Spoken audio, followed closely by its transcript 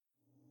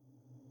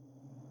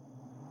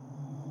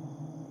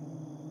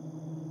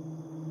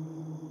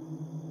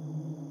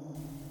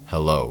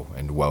Hello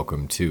and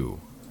welcome to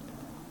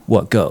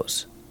What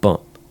Goes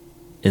Bump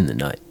in the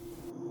Night.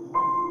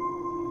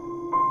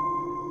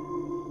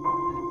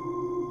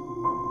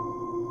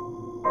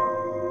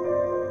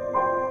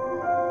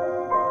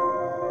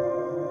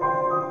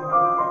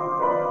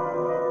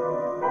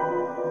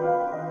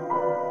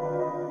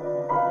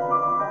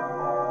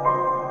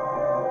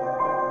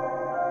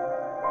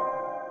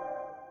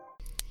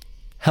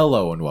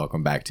 Hello and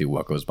welcome back to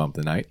What Goes Bump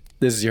the Night.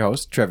 This is your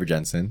host, Trevor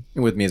Jensen,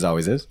 and with me as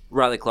always is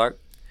Riley Clark.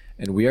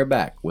 And we are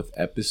back with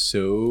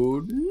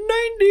episode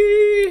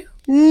 90.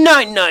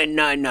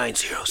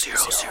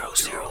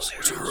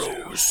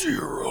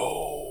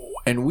 999900000.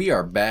 And we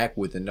are back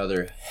with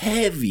another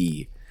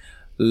heavy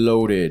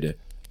loaded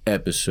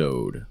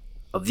episode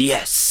Of the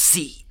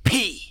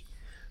SCP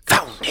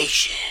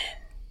Foundation.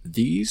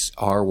 These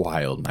are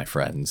wild, my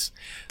friends.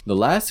 The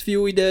last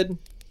few we did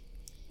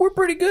were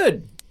pretty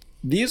good.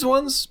 These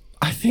ones,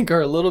 I think,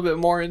 are a little bit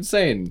more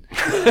insane.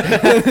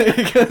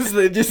 Because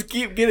they just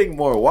keep getting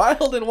more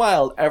wild and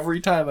wild every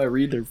time I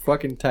read their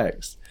fucking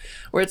text.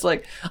 Where it's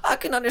like, I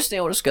can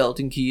understand what a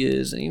skeleton key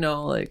is, and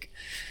like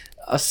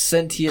a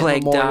sentient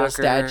Plague memorial Docker.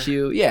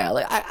 statue. Yeah,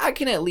 like I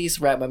can at least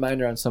wrap my mind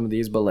around some of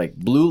these, but like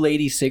Blue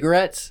Lady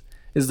cigarettes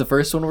is the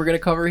first one we're going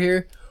to cover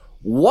here.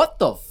 What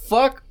the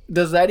fuck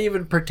does that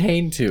even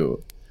pertain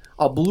to?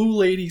 A Blue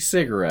Lady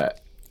cigarette.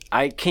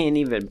 I can't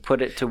even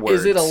put it to words.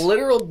 Is it a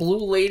literal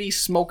blue lady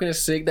smoking a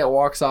cig that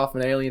walks off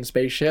an alien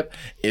spaceship?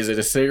 Is it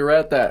a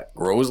cigarette that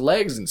grows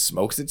legs and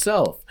smokes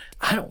itself?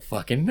 I don't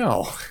fucking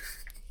know.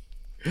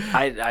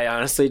 I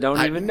honestly don't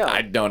even know.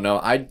 I don't know.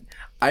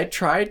 I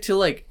tried to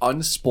like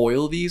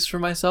unspoil these for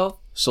myself,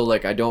 so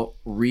like I don't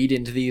read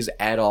into these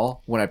at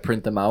all when I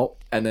print them out,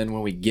 and then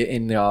when we get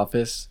in the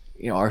office,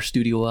 our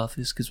studio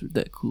office, because we're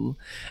that cool,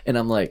 and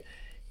I'm like,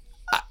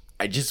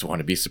 I just want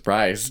to be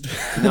surprised.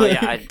 No,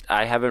 yeah,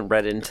 I haven't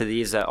read into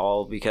these at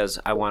all because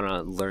I want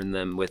to learn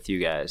them with you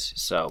guys.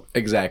 So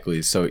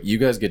Exactly. So you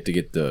guys get to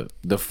get the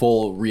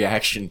full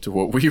reaction to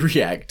what we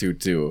react to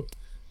too.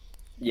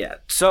 yeah.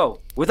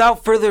 So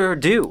without further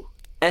ado,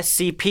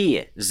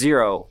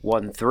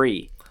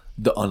 SCP-013.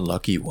 The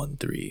unlucky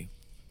 1-3.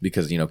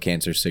 Because,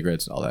 cancer,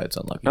 cigarettes, and all that, it's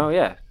unlucky. Oh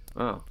yeah.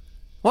 Oh,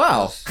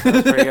 Wow. that's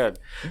pretty good.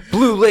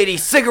 Blue Lady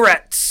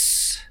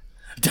cigarettes.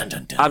 Dun,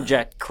 dun, dun.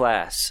 Object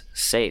class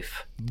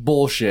safe.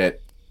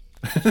 Bullshit.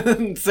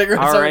 Cigarettes aren't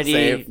Already,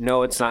 safe.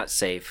 no, it's not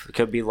safe. It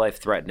could be life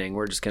threatening.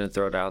 We're just gonna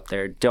throw it out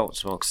there. Don't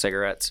smoke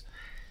cigarettes.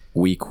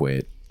 We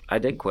quit. I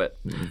did quit.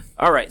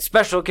 All right.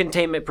 Special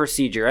containment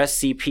procedure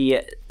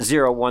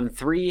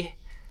SCP-013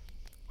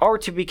 are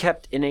to be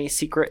kept in a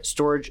secret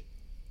storage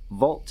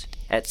vault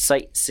at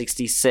Site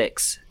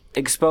 66.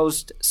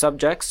 Exposed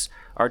subjects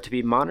are to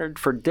be monitored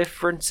for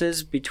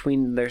differences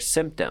between their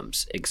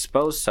symptoms.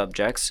 Exposed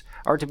subjects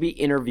are to be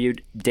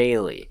interviewed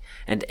daily,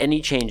 and any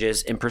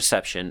changes in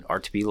perception are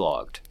to be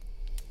logged.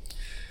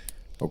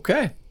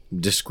 Okay.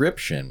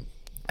 Description.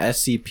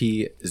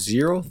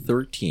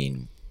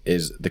 SCP-013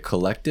 is the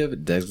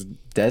collective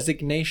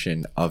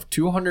designation of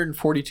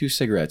 242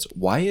 cigarettes.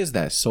 Why is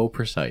that so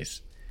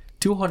precise?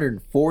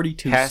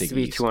 242 Has ciggies, to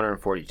be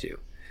 242.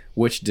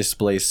 which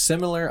displays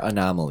similar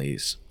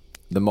anomalies.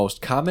 The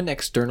most common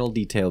external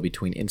detail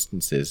between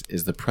instances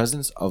is the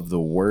presence of the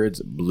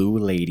words Blue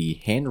Lady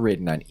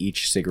handwritten on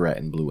each cigarette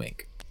in blue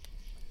ink.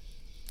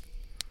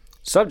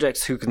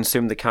 Subjects who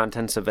consume the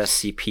contents of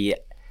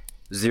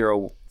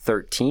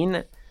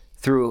SCP-013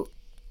 through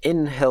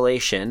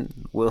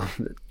inhalation will...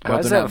 Why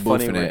is they're that a not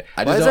funny boofing word? it.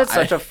 I Why just is that don't-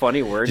 such a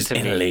funny word Just to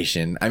me?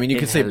 inhalation. I mean, you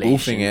could say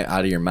Inhalation. boofing it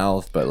out of your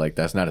mouth, but like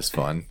that's not as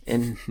fun.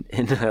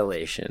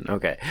 Inhalation.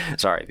 Okay.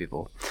 Sorry,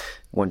 people.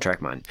 One track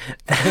mind.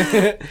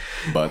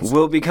 But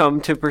Will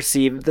become to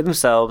perceive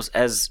themselves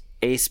as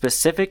a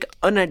specific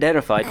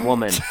unidentified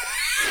woman.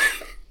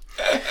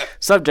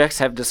 Subjects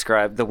have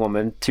described the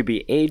woman to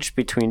be aged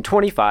between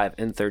 25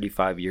 and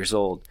 35 years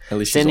old, At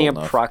least she's standing old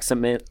enough.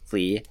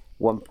 approximately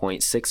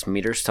 1.6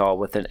 meters tall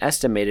with an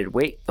estimated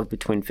weight of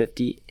between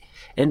 50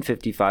 and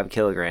 55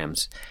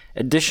 kilograms.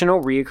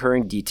 Additional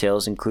reoccurring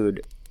details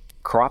include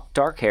cropped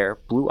dark hair,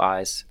 blue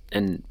eyes,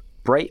 and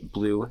bright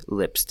blue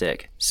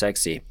lipstick.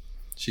 Sexy.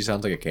 she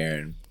sounds like a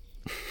Karen.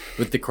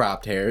 With the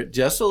cropped hair.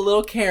 Just a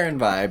little Karen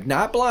vibe.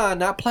 Not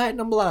blonde, not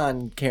platinum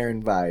blonde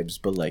Karen vibes,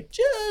 but like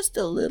just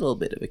a little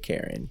bit of a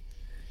Karen.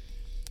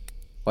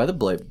 Why the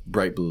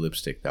bright blue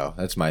lipstick though?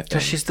 That's my thing.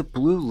 Because she's the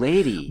blue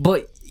lady.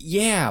 But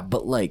yeah,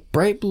 but like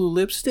bright blue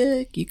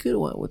lipstick, you could have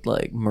went with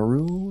like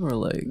maroon or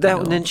like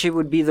Then she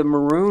would be the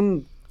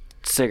maroon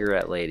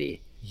cigarette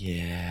lady.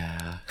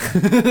 Yeah.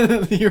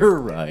 You're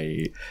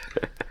right.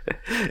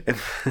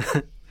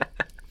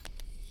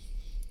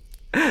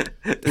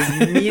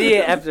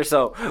 Immediate after,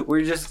 so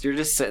you're just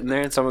sitting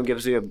there and someone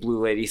gives you a blue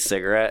lady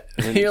cigarette.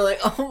 And You're like,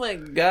 oh my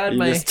god, you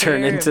my just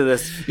turn hair." into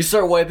this You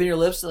start wiping your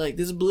lips like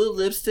this blue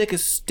lipstick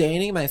is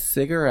staining my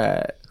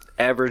cigarette.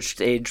 average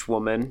age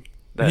woman.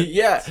 That's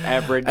Yeah,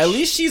 average. At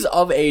least she's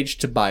of age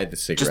to buy the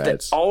just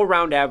cigarettes. an all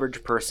around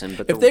average person.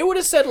 But If they would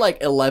have said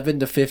like 11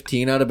 to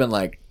 15, I'd have been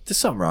like, there's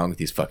something wrong with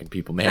these fucking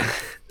people, man.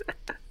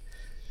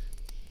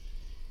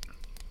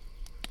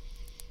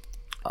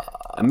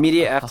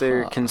 Immediate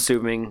after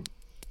consuming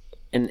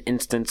an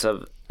instance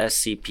of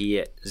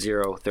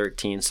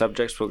SCP-013,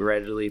 subjects will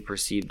gradually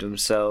perceive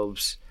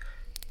themselves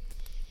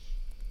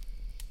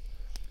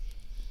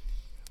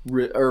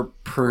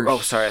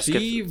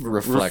perceive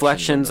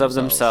reflections of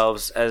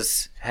themselves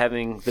as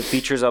having the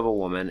features of a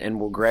woman, and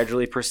will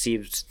gradually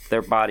perceive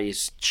their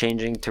bodies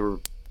changing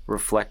to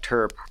reflect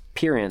her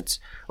appearance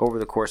over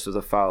the course of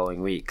the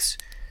following weeks.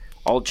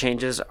 All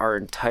changes are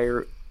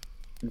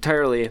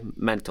entirely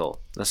mental.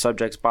 The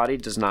subject's body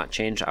does not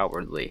change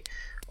outwardly,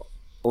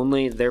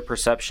 only their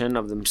perception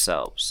of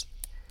themselves.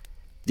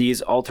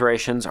 These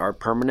alterations are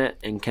permanent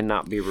and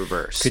cannot be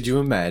reversed. Could you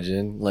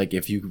imagine, like,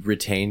 if you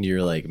retained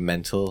your, like,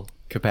 mental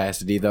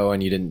capacity, though,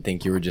 and you didn't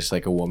think you were just,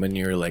 like, a woman?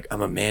 You were like,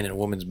 I'm a man in a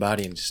woman's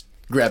body, and just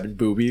grabbing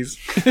boobies.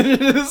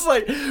 Just,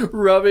 like,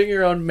 rubbing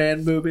your own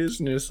man boobies,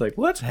 and just like,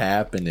 what's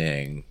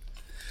happening?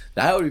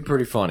 That would be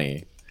pretty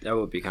funny. That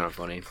would be kind of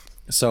funny.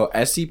 So,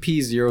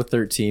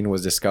 SCP-013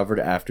 was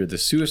discovered after the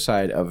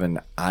suicide of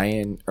an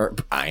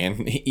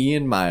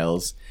Ian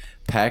Miles,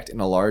 packed in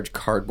a large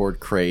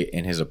cardboard crate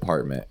in his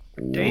apartment.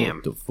 Damn.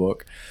 What the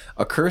fuck?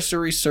 A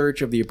cursory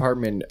search of the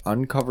apartment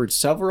uncovered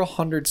several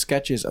hundred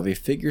sketches of a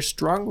figure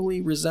strongly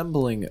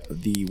resembling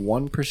the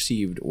one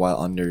perceived while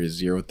under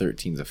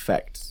 013's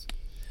effects.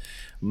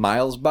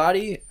 Miles'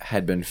 body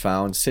had been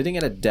found sitting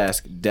at a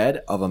desk,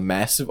 dead of a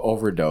massive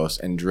overdose,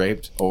 and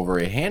draped over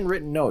a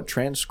handwritten note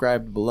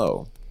transcribed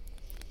below.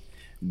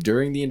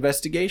 During the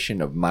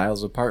investigation of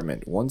Miles'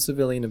 apartment, one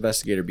civilian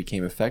investigator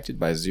became affected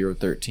by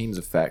 013's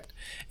effect,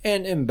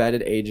 and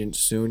embedded agents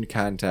soon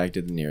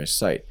contacted the nearest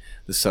site.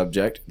 The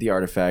subject, the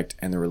artifact,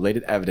 and the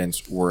related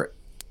evidence were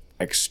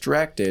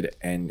extracted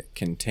and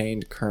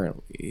contained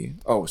currently.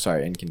 Oh,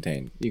 sorry, and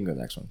contained. You can go to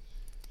the next one.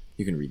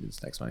 You can read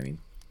this next one, I mean.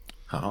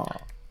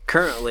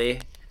 Currently,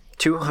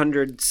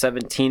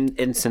 217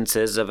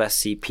 instances of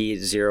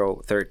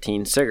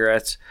SCP-013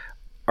 cigarettes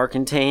are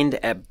contained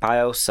at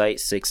Biosite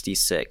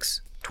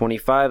 66.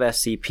 25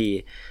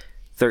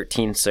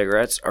 SCP-13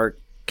 cigarettes are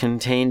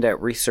contained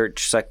at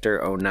Research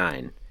Sector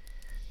 09,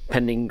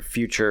 pending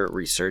future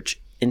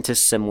research into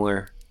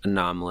similar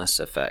anomalous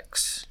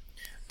effects.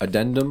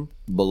 Addendum.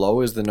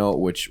 Below is the note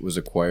which was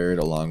acquired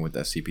along with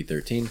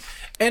SCP-13,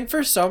 and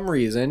for some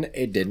reason,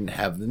 it didn't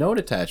have the note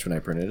attached when I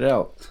printed it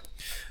out.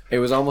 It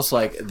was almost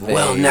like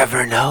we'll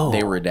never know.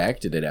 They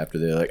redacted it after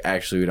they're like,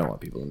 actually, we don't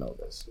want people to know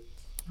this.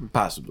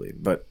 Possibly,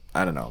 but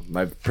I don't know.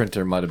 My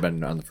printer might have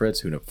been on the fritz.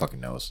 Who fucking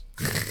knows?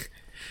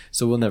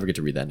 So we'll never get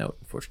to read that note,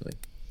 unfortunately.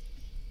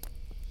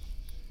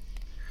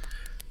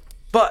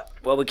 But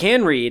what we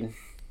can read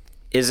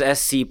is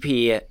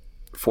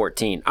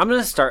SCP-14. I'm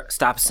gonna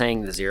stop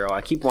saying the 0.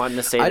 I keep wanting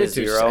to say the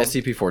 0.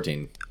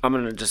 SCP-14. I'm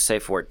gonna just say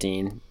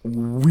 14.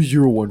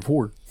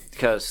 014.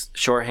 Because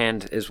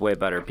shorthand is way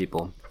better,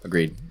 people.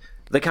 Agreed.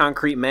 The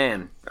Concrete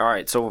Man. All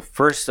right. So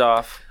first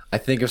off, I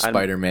think of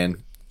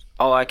Spider-Man.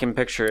 All I can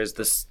picture is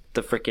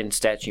the freaking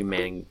Statue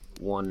Man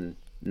one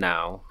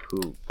now.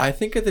 Who I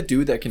think of the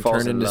dude that can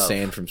turn into love.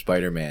 sand from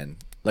Spider-Man.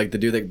 Like the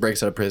dude that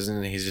breaks out of prison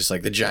and he's just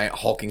like the giant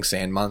hulking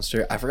sand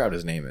monster. I forgot what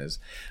his name is,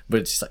 but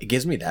it's just like, it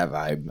gives me that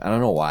vibe. I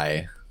don't know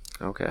why.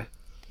 Okay.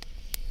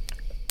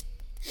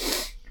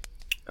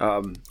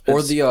 Or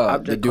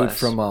the dude class.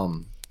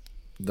 from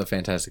the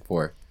Fantastic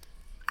Four.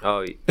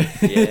 Oh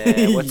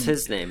yeah, what's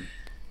his name?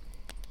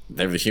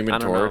 They're the Human I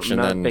don't Torch know. I'm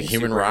and not then a big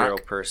Human superhero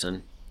Rock.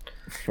 person.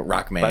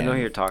 Rockman. But I know who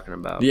you're talking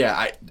about.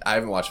 Yeah, I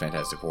haven't watched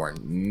Fantastic Four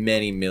in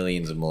many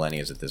millions of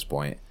millennia at this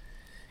point.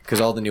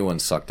 Because all the new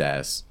ones sucked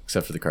ass,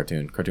 except for the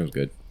cartoon. Cartoon was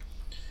good.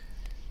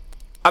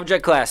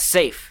 Object Class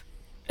Safe.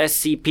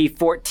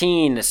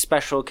 SCP-14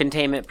 Special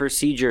Containment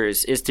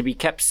Procedures is to be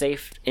kept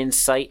safe in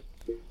sight.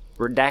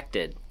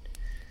 Redacted.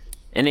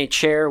 In a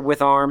chair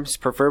with arms,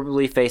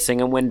 preferably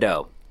facing a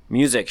window.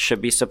 Music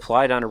should be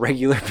supplied on a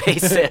regular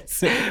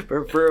basis,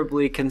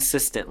 preferably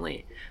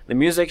consistently. The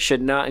music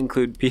should not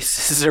include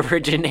pieces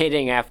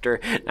originating after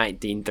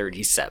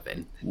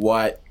 1937.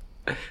 What?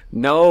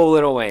 No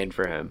Lil Wayne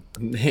for him.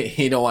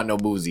 He don't want no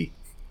boozy.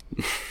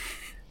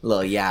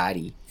 Lil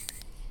Yachty.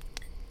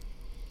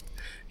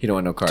 He don't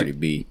want no Cardi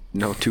B.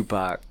 No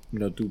Tupac.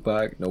 No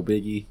Tupac, no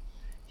Biggie.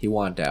 He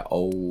want that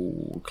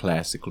old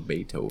classical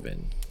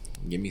Beethoven.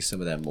 Give me some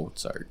of that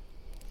Mozart.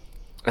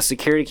 A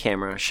security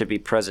camera should be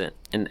present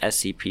in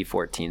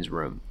SCP-14's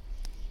room.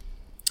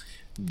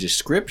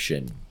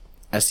 Description.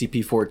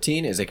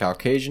 SCP-14 is a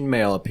Caucasian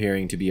male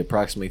appearing to be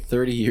approximately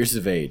 30 years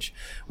of age,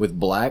 with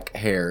black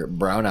hair,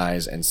 brown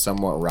eyes, and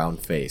somewhat round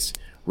face.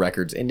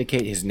 Records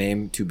indicate his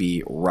name to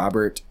be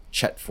Robert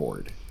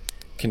Chetford.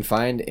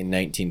 Confined in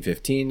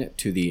 1915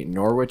 to the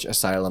Norwich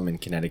Asylum in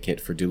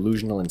Connecticut for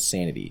delusional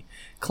insanity,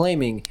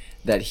 claiming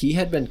that he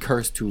had been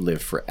cursed to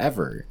live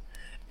forever,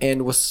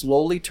 and was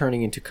slowly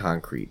turning into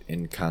concrete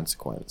in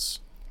consequence.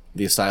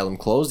 The asylum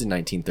closed in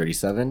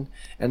 1937,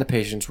 and the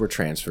patients were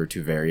transferred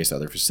to various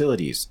other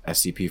facilities.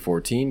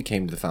 SCP-14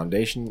 came to the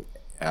Foundation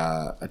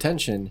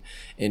attention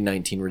in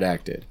 19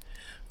 redacted.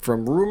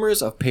 From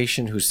rumors of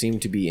patient who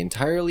seemed to be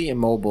entirely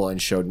immobile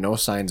and showed no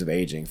signs of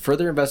aging,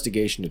 further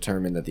investigation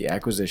determined that the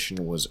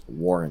acquisition was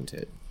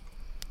warranted.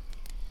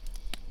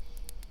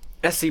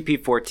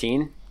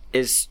 SCP-14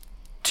 is,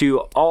 to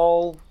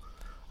all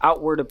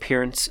outward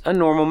appearance, a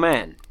normal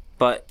man,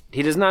 but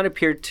he does not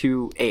appear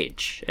to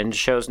age and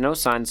shows no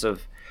signs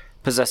of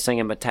possessing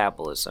a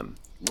metabolism.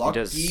 Lucky.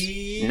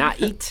 He does not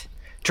eat,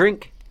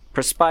 drink,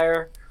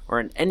 perspire, or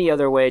in any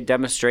other way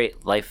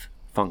demonstrate life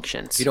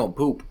functions. He don't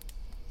poop.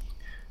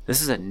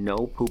 This is a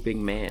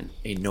no-pooping man.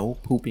 A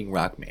no-pooping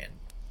rock man.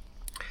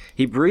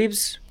 He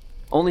breathes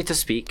only to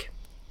speak,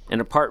 and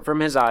apart from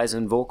his eyes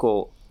and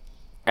vocal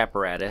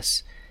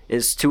apparatus,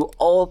 is to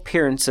all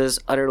appearances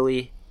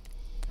utterly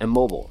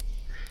immobile.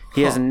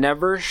 He has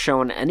never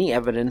shown any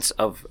evidence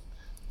of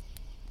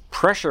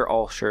pressure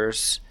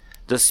ulcers,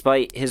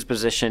 despite his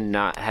position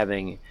not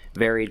having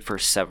varied for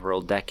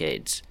several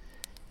decades.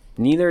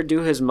 Neither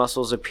do his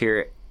muscles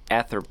appear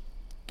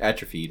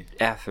Atrophied.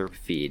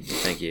 atrophied.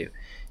 Thank you.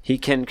 He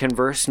can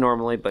converse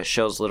normally, but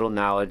shows little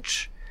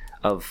knowledge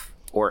of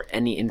or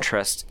any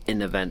interest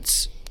in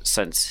events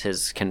since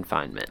his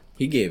confinement.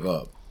 He gave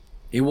up.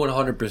 He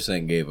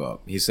 100% gave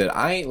up. He said,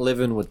 I ain't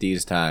living with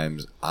these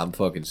times. I'm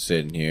fucking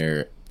sitting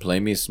here. Play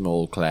me some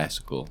old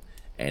classical,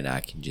 and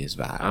I can just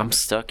vibe. I'm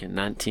stuck in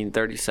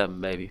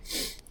 1937, baby.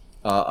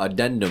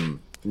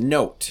 Addendum.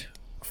 Note.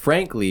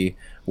 Frankly,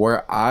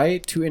 were I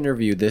to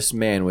interview this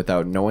man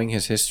without knowing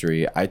his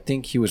history, I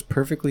think he was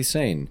perfectly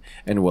sane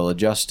and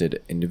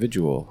well-adjusted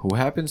individual who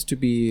happens to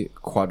be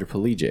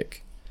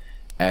quadriplegic.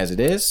 As it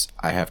is,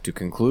 I have to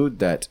conclude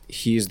that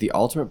he is the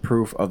ultimate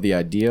proof of the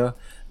idea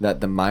that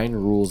the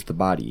mind rules the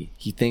body.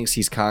 He thinks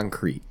he's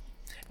concrete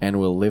and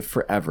will live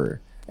forever,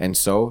 and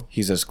so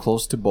he's as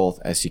close to both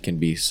as he can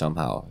be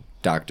somehow.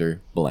 Dr.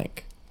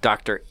 Blank.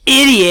 Dr.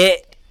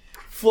 Idiot!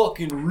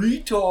 Fucking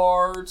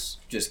retards.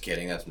 Just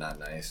kidding, that's not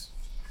nice.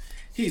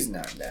 He's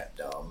not that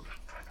dumb.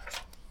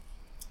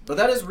 But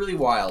that is really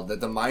wild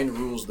that the mind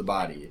rules the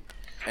body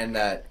and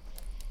that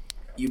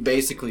you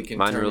basically can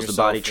Mind turn rules the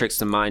yourself body, tricks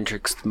the mind,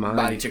 tricks the mind.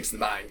 Body tricks the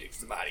mind, tricks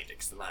the body,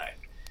 tricks the mind.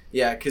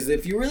 Yeah, because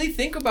if you really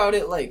think about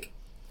it, like,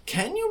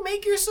 can you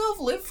make yourself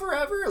live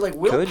forever? Like,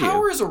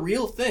 willpower is a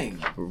real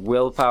thing.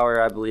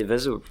 Willpower, I believe,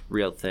 is a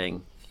real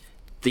thing.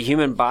 The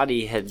human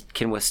body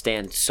can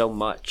withstand so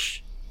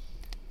much.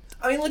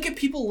 I mean, look at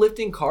people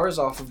lifting cars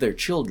off of their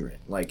children.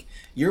 Like,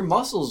 your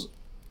muscles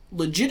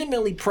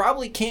legitimately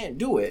probably can't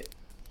do it,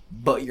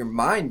 but your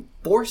mind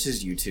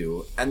forces you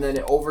to, and then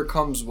it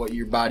overcomes what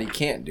your body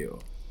can't do.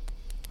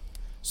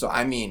 So,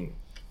 I mean,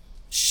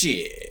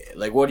 shit.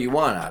 Like, what do you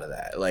want out of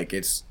that? Like,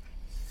 is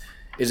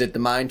it the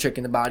mind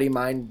tricking the body?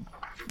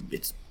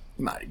 It's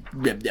mind. Who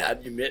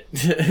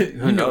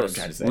knows? What I'm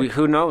trying to say.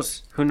 Who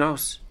knows? Who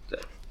knows?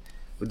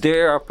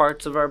 There are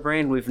parts of our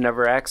brain we've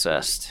never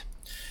accessed.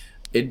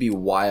 It'd be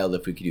wild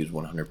if we could use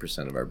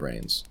 100% of our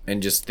brains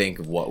and just think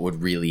of what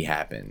would really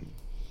happen.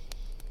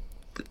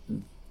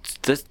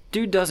 This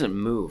dude doesn't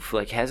move.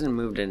 Like, hasn't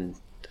moved in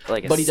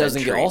like a But he doesn't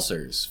get century.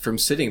 ulcers from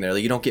sitting there.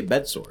 Like, you don't get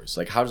bed sores.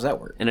 Like, how does that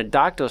work? And a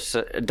doctor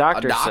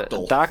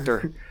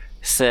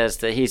says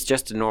that he's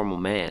just a normal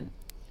man.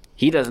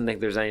 He doesn't think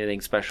there's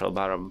anything special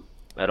about him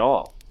at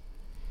all.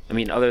 I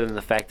mean, other than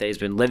the fact that he's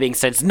been living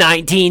since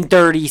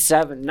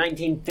 1937,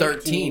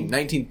 1913.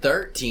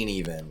 1913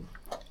 even.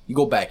 You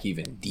go back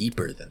even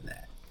deeper than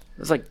that.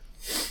 It's like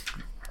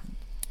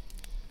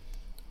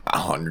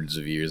Hundreds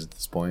of years at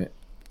this point.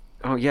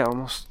 Oh yeah,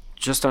 almost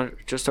just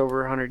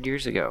over 100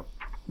 years ago.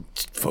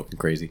 It's fucking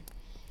crazy.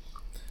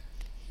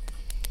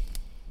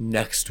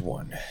 Next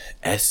one,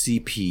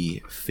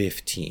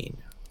 SCP-15,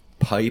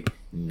 Pipe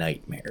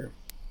Nightmare.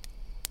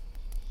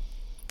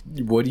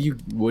 What do you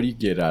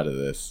get out of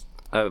this?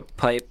 A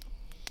pipe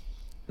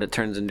that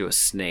turns into a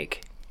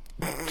snake.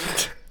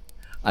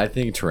 I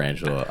think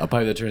tarantula. A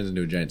pipe that turns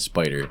into a giant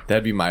spider.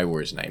 That'd be my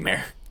worst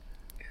nightmare.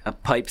 A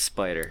pipe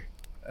spider.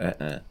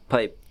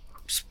 Pipe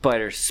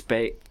spider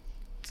snake.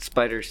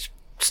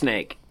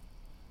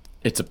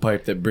 It's a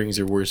pipe that brings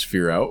your worst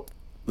fear out.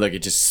 Like, it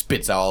just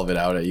spits all of it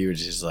out at you.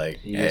 It's just like,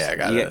 You I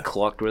gotta... You get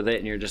clucked with it,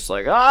 and you're just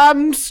like,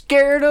 I'm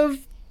scared of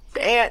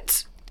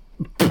ants.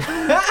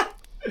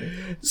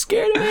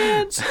 Scared of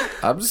ants.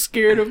 I'm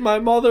scared of my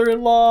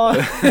mother-in-law.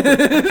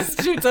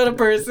 Shoots at a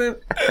person.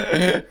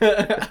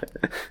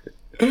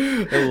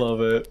 I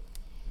love it.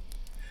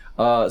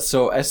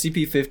 So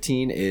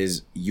SCP-15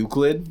 is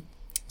Euclid.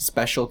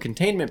 Special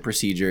containment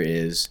procedure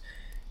is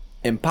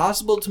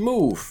impossible to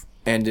move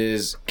and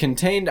is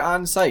contained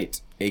on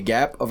site. A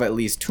gap of at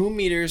least 2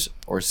 meters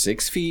or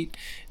 6 feet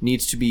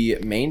needs to be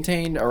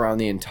maintained around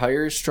the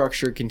entire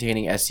structure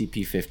containing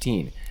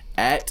SCP-15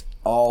 at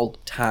all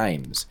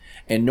times.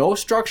 And no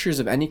structures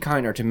of any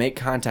kind are to make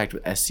contact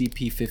with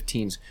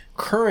SCP-15's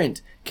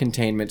current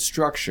containment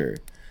structure.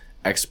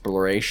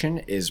 Exploration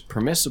is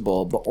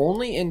permissible, but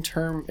only in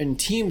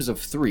teams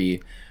of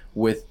 3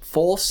 with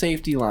full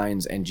safety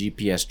lines and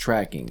GPS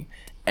tracking.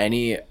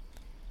 Any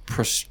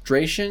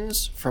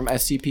prostrations from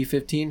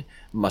SCP-15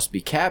 must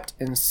be capped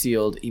and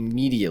sealed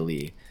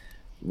immediately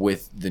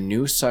with the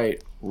new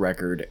site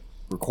record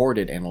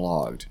recorded and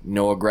logged.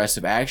 No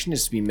aggressive action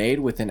is to be made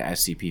within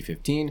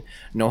SCP-15.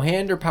 No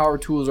hand or power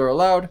tools are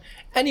allowed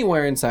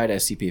anywhere inside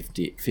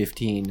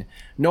SCP-15.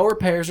 No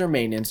repairs or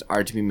maintenance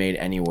are to be made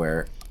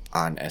anywhere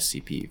on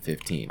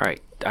SCP-15. All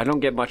right, I don't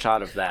get much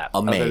out of that. A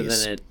other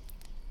maze. than it.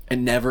 A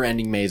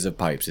never-ending maze of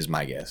pipes is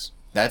my guess.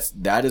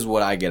 That is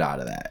what I get out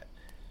of that.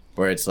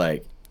 Where it's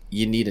like,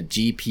 you need a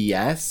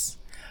GPS?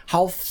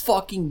 How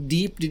fucking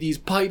deep do these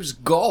pipes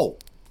go?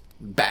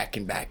 Back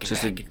and back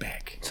and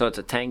back. So it's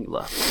a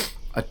Tangela.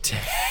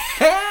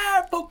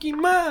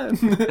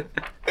 Pokemon!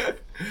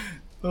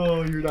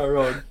 Oh, you're not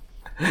wrong.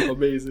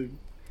 Amazing.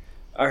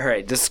 All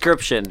right,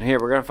 description. Here,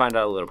 we're going to find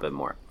out a little bit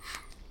more.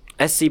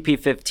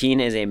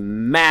 SCP-15 is a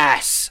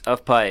mass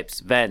of pipes,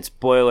 vents,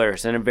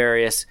 boilers, and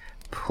various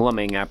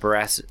plumbing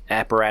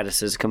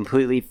apparatuses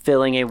completely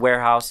filling a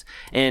warehouse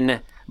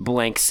in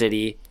blank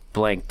city,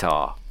 blank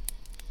taw.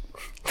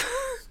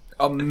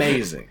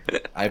 Amazing.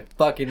 I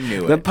fucking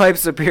knew The it.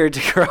 pipes appear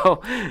to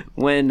grow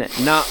when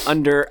not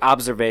under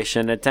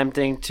observation,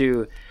 attempting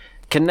to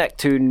connect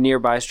to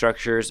nearby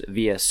structures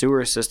via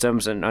sewer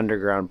systems and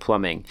underground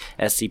plumbing.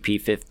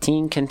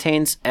 SCP-15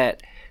 contains,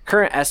 at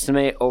current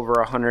estimate, over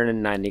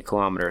 190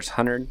 kilometers,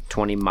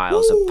 120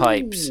 miles of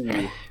pipes,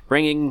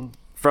 ranging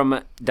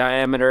from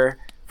diameter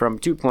from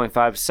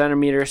 2.5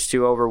 centimeters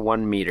to over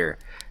 1 meter.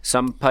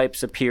 Some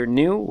pipes appear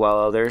new, while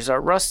others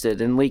are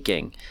rusted and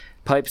leaking.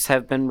 Pipes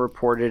have been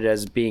reported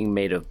as being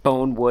made of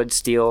bone, wood,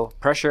 steel,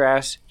 pressure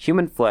ash,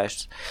 human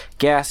flesh,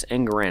 gas,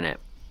 and granite.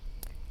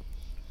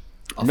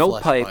 No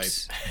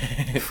pipes.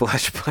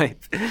 Flesh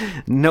pipe.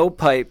 No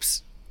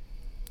pipes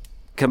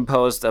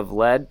composed of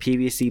lead,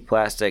 PVC,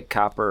 plastic,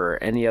 copper,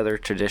 or any other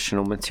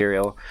traditional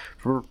material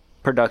for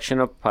production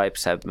of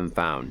pipes have been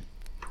found.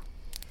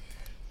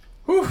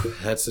 Whew,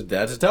 that's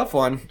a tough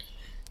one.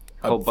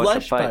 A whole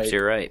bunch of pipes,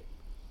 you're right.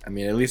 I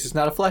mean, at least it's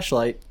not a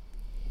fleshlight.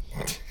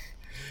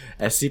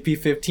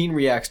 SCP-15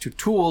 reacts to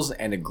tools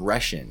and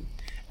aggression.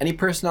 Any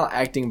personnel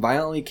acting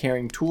violently,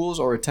 carrying tools,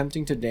 or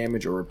attempting to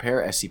damage or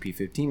repair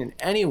SCP-15 in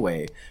any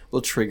way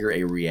will trigger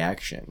a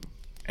reaction.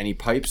 Any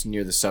pipes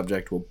near the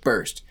subject will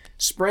burst,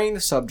 spraying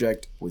the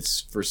subject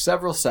for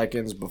several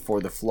seconds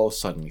before the flow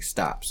suddenly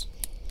stops.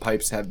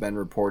 Pipes have been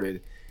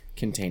reported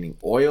containing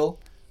oil,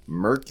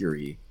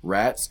 mercury,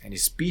 rats, and a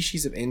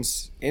species of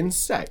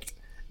insect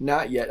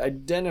not yet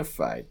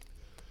identified.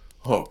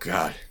 Oh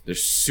god, they're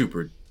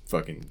super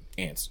fucking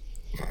ants.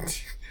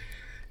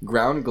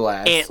 Ground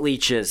glass. Ant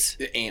leeches.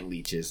 Ant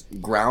leeches.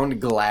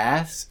 Ground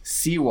glass,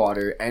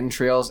 seawater,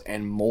 entrails,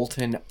 and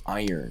molten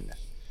iron.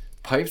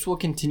 Pipes will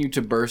continue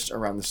to burst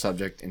around the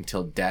subject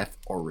until death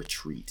or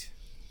retreat.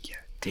 Yeah,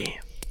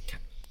 damn.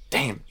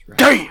 Damn.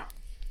 Damn!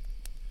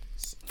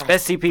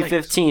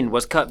 SCP-15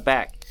 was cut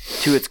back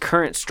to its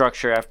current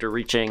structure after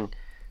reaching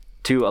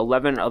to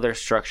 11 other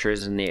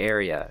structures in the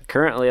area.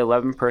 Currently,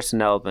 11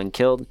 personnel have been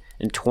killed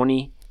and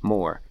 20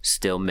 more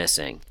still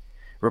missing.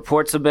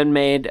 Reports have been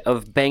made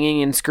of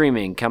banging and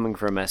screaming coming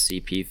from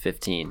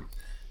SCP-15.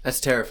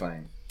 That's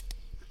terrifying.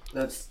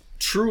 That's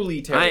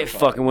truly terrifying. I ain't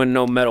fucking with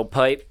no metal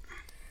pipe.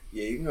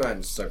 Yeah, you can go ahead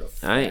and suck a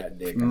fat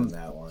dick on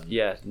that one.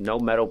 Yeah, no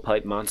metal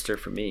pipe monster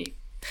for me.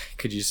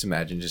 Could you just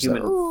imagine just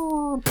Human.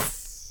 like...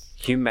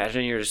 Can you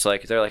imagine you're just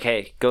like, they're like,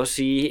 hey, go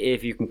see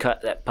if you can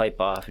cut that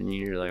pipe off. And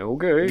you're like,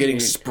 okay. Getting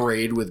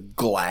sprayed with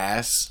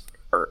glass.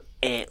 Or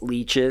ant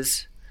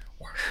leeches.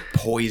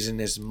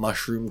 Poisonous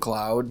mushroom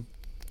cloud.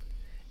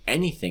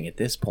 Anything at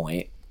this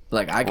point.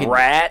 Like, I could...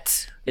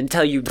 Rats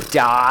until you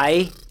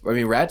die. I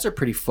mean, rats are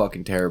pretty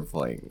fucking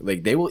terrifying.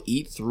 Like, they will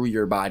eat through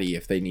your body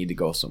if they need to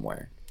go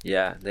somewhere.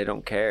 Yeah, they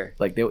don't care.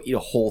 Like, they'll eat a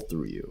hole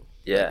through you.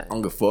 Yeah.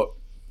 On the foot.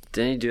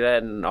 Didn't he do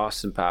that in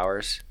Austin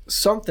Powers?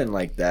 Something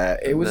like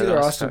that. It was either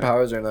Austin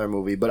Powers or another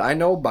movie. But I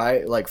know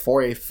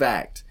for a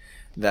fact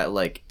that,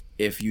 like,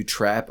 if you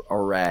trap a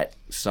rat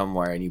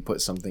somewhere and you put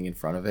something in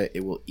front of it,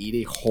 it will eat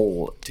a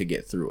hole to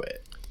get through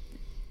it.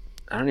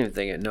 I don't even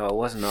think it... No, it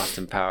wasn't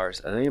Austin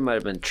Powers. I think it might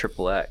have been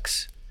Triple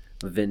X.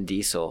 Vin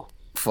Diesel.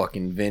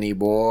 Fucking Vinny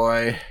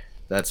boy.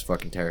 That's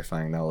fucking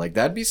terrifying, though. Like,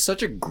 that'd be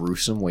such a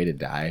gruesome way to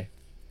die.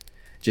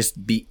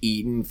 Just be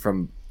eaten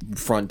from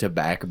front to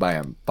back by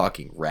a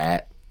fucking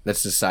rat.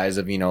 That's the size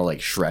of, like,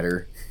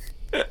 Shredder.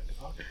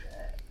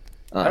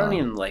 I don't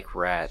even like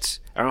rats.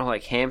 I don't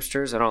like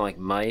hamsters. I don't like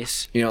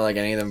mice. You don't like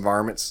any of them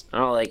varmints? I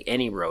don't like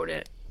any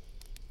rodent.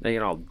 They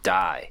can all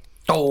die.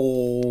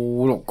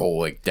 Oh, don't go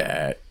like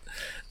that.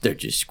 They're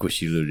just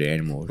squishy little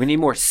animals. We need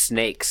more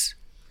snakes.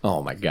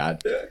 Oh my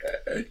god.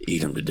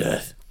 Eat them to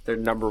death. They're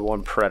number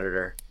one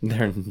predator.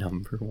 They're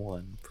number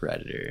one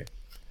predator.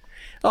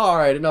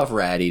 Alright, enough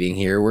rat eating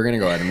here. We're going to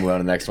go ahead and move on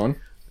to the next one.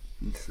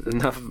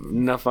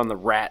 Enough on the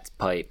rat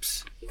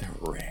pipes. The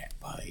rat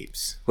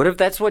pipes. What if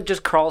that's what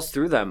just crawls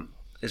through them?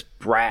 Is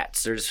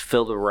rats. They're just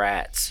filled with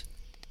rats.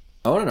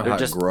 I want to know how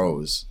just it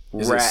grows.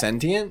 Is it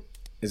sentient?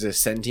 Is it a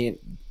sentient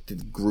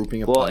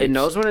grouping of Well, pipes? it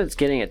knows when it's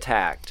getting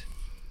attacked.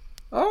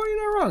 Oh,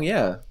 you're not wrong,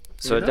 yeah.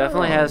 So it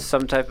definitely has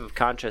some type of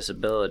conscious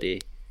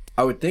ability.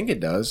 I would think it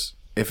does.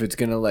 If it's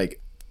going to,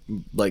 like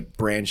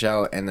branch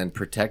out and then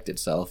protect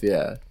itself,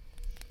 yeah.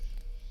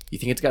 You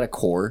think it's got a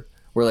core?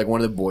 where like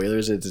one of the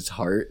boilers is its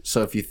heart.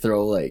 So if you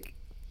throw like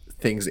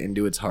things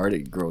into its heart,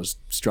 it grows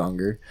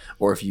stronger.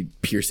 Or if you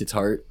pierce its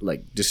heart,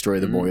 like destroy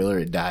the boiler,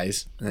 it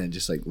dies and then it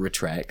just like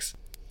retracts.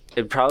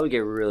 It'd probably get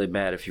really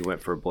mad if you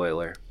went for a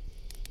boiler.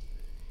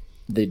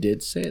 They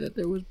did say that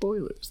there was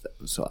boilers,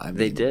 though. So I mean,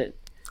 They did.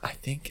 I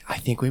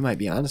think we might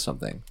be onto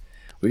something.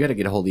 We got to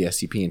get a hold of the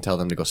SCP and tell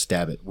them to go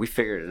stab it. We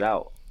figured it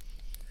out.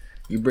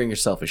 You bring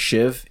yourself a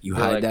shiv. You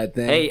They're hide like, that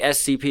thing. Hey,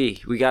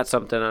 SCP, we got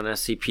something on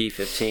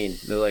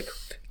SCP-15. They're like,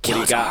 what do you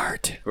Kill got?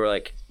 heart. We're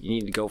like, you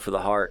need to go for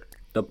the heart.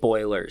 The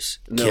boilers.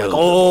 And they're Kill like, the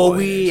oh,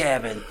 we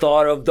haven't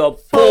thought of the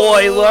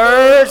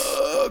boilers.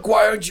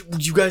 Why aren't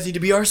you guys need to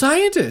be our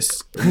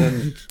scientists?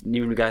 And then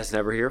you guys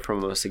never hear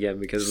from us again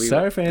because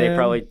Sorry, fam. they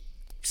probably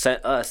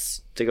sent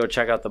us to go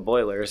check out the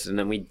boilers, and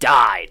then we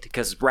died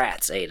because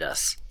rats ate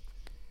us.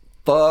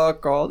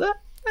 Fuck all that.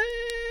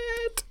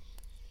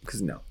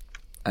 Because no,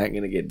 I ain't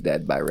gonna get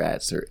dead by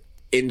rats or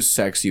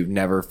insects you've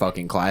never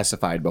fucking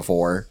classified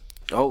before.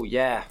 Oh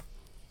yeah,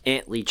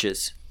 ant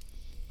leeches.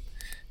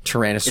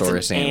 Tyrannosaurus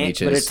It's an ant ant,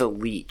 leeches. but it's a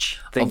leech.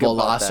 A Think about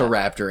that.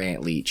 velociraptor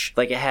ant leech.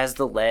 Like it has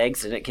the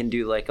legs and it can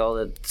do like all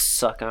the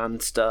suck on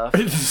stuff.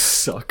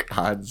 Suck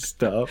on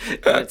stuff. And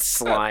it's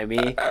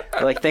slimy.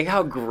 Like think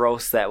how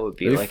gross that would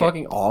be. They're Like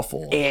fucking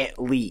awful. an ant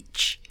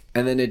leech.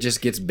 And then it just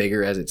gets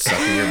bigger as it's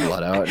sucking your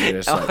blood out. And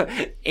you're just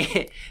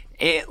like,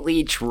 Ant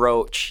leech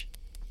roach.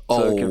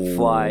 So it can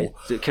fly.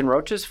 Can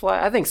roaches fly?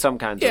 I think some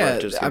kinds of yeah,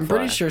 roaches can I'm fly.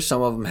 pretty sure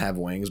some of them have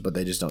wings, but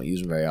they just don't use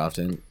them very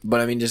often. But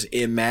I mean, just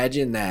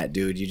imagine that,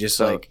 dude. You just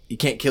So- you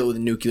can't kill it with a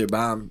nuclear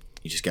bomb.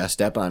 You just gotta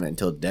step on it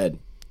until it's dead.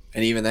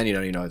 And even then, you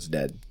don't even know it's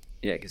dead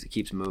Yeah, because it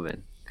keeps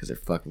moving. because they're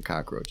fucking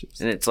cockroaches.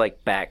 And it's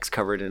like backs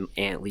covered in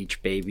ant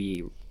leech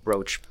baby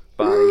roach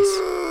bodies.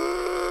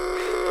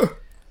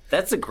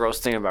 That's the gross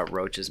thing about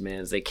roaches, man,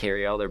 is they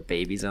carry all their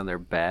babies on their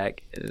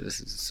back. This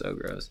is so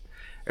gross.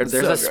 Or there's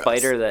so a gross.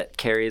 spider that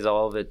carries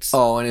all of its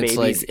And it's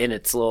babies like in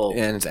its little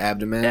and its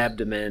abdomen,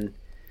 abdomen.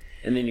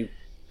 And then you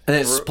and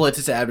then it splits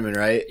its abdomen,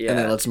 right? Yeah. And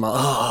then it lets them all.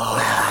 Oh,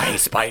 I hate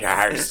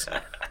spiders.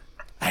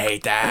 I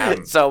hate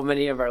them. so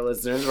many of our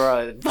listeners were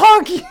like,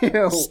 fuck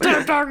you!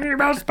 Stop talking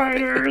about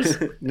spiders.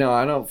 No,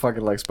 I don't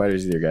fucking like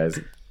spiders either, guys.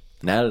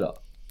 Not at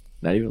all.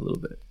 Not even a little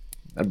bit.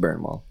 I'd burn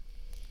them all.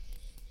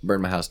 Burn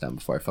my house down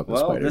before I fuck with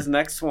Well, spiders. this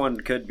next one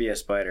could be a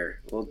spider.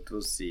 We'll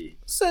see.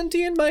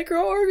 Sentient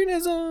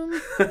microorganism.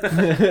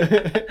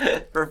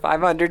 For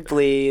 500,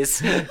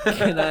 please.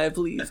 Can I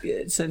please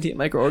get sentient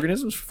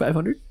microorganisms for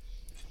 500?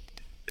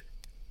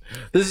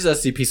 This is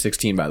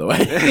SCP-16, by the way.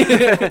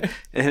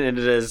 And it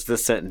is the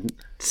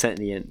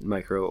sentient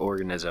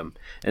microorganism.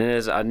 And it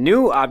is a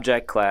new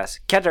object class,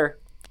 Keter.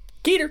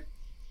 Keter.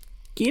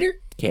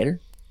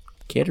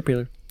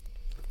 Caterpillar.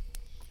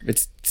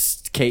 It's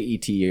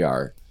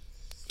Keter.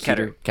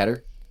 Keter.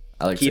 Keter.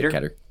 I like to say Keter?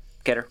 Keter.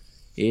 Keter.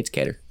 It's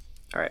Keter.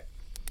 All right.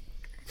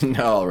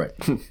 No, all right.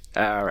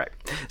 All right.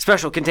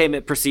 Special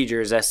containment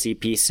procedures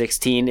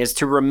SCP-16 is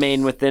to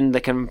remain within the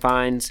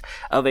confines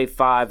of a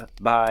 5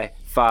 by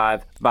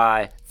 5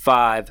 by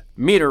 5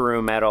 meter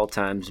room at all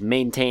times,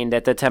 maintained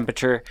at the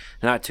temperature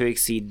not to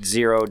exceed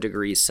 0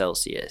 degrees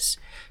Celsius.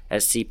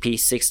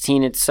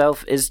 SCP-16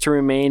 itself is to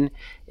remain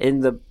in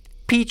the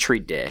petri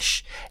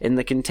dish in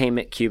the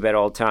containment cube at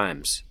all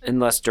times,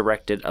 unless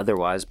directed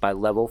otherwise by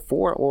level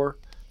 4 or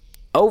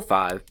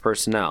O5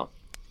 personnel.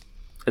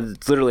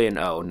 It's literally an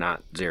O,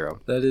 not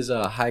 0. That is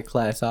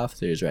high-class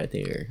officers right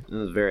there.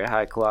 This is very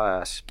high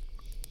class.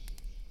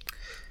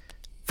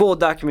 Full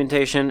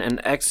documentation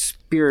and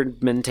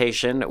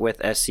experimentation with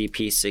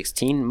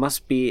SCP-16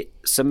 must be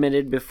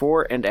submitted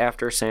before and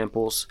after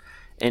samples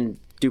and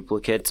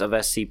duplicates of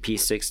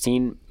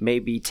SCP-16 may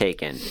be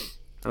taken.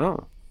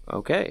 Oh,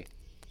 okay.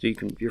 So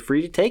you're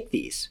free to take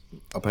these.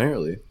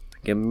 Apparently.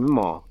 Give them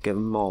all. Give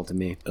them all to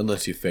me.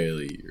 Unless you fail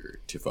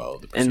to follow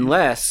the procedure.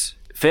 Unless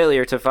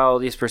failure to follow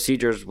these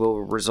procedures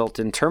will result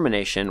in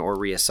termination or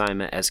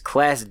reassignment as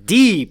Class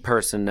D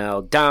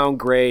personnel.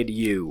 Downgrade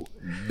you.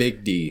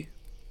 Big D.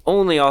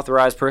 Only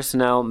authorized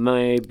personnel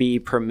may be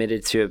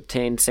permitted to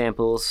obtain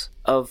samples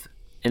of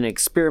an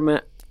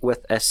experiment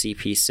with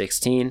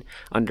SCP-16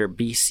 under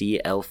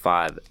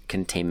BCL5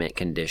 containment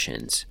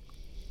conditions.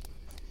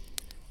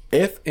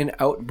 If an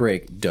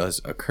outbreak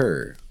does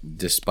occur,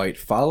 despite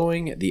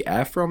following the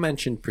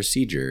aforementioned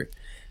procedure,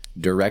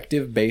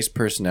 directive-based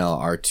personnel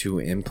are to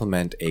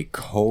implement a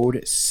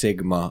Code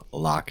Sigma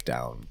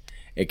lockdown.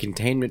 A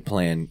containment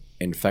plan.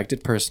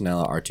 Infected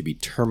personnel are to be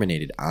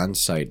terminated on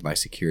site by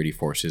security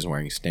forces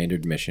wearing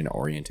standard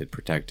mission-oriented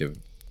protective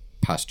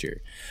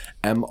posture.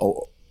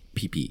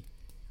 MOPP.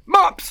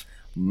 MOPS!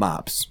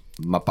 MOPS.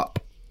 MOPUP.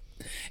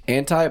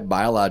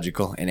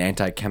 Anti-biological and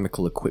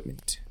anti-chemical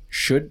equipment.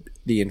 Should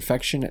the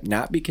infection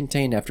not be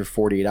contained after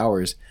 48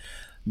 hours,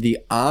 the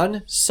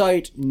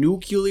on-site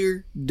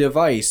nuclear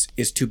device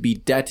is to be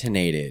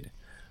detonated.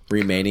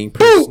 Remaining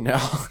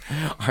personnel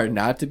are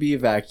not to be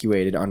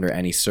evacuated under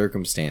any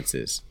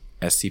circumstances.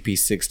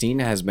 SCP-16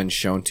 has been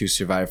shown to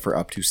survive for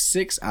up to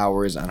 6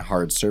 hours on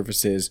hard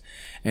surfaces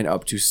and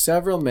up to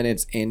several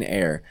minutes in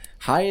air.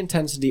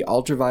 High-intensity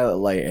ultraviolet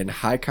light and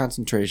high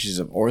concentrations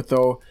of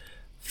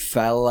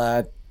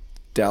orthophthalate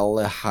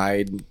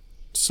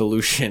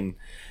solution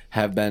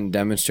have been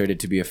demonstrated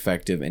to be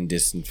effective in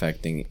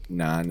disinfecting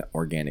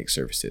non-organic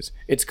surfaces.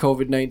 It's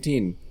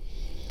COVID-19.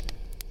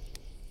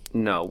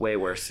 No, way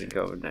worse than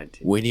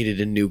COVID-19. We needed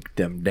to nuke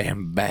them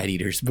damn bat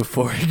eaters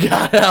before it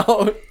got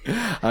out.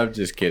 I'm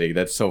just kidding.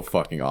 That's so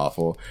fucking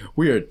awful.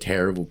 We are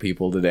terrible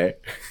people today.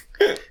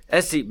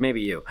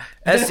 Maybe you.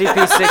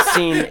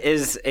 SCP-16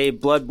 is a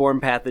bloodborne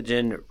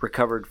pathogen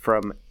recovered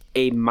from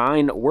a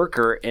mine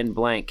worker in a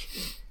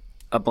Blankia.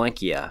 A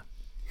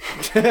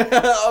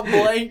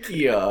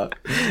Blankia.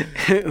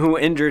 Who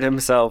injured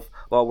himself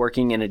while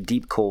working in a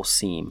deep coal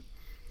seam.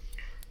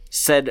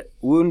 Said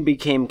wound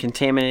became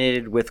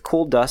contaminated with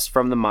coal dust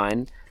from the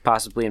mine,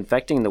 possibly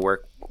infecting the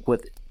work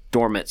with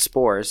dormant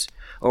spores.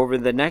 Over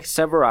the next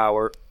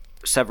several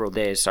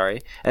days,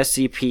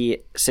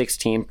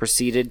 SCP-16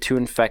 proceeded to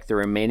infect the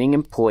remaining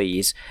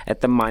employees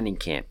at the mining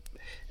camp,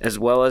 as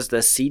well as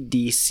the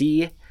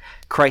CDC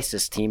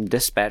crisis team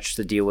dispatched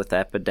to deal with the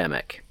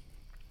epidemic.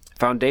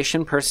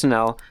 Foundation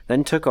personnel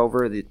then took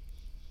over the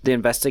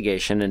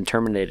investigation and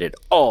terminated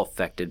all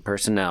affected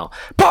personnel.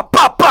 Pop,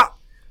 pop, pop!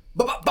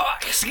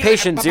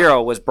 Patient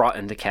Zero was brought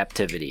into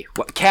captivity.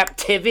 What?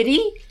 Captivity?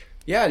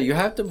 Yeah, you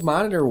have to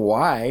monitor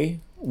why.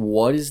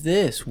 What is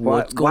this?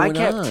 What's going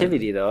on? Why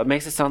captivity, though? It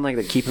makes it sound like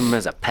they're keeping him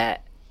as a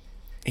pet.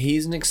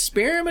 He's an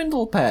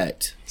experimental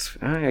pet.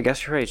 I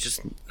guess you're right. It's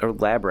just a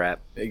lab rat.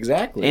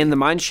 Exactly. And the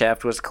mine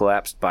shaft was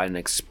collapsed by an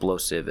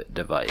explosive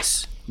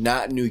device.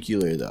 Not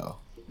nuclear, though.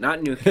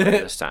 Not nuclear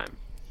this time.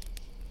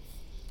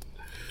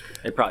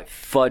 They probably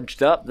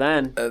fudged up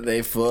then.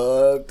 They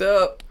fucked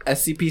up.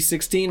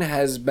 SCP-16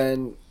 has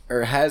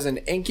an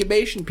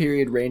incubation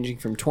period ranging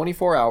from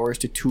 24 hours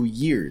to 2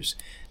 years,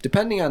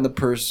 depending on the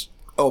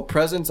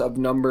presence of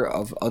number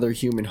of other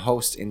human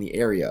hosts in the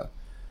area.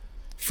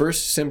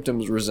 First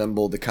symptoms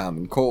resemble the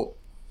common cold,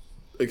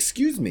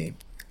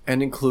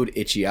 and include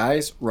itchy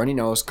eyes, runny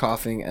nose,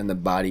 coughing, and the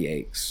body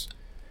aches.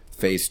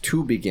 Phase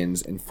 2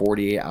 begins in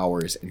 48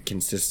 hours and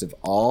consists of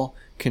all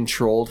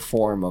controlled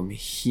form of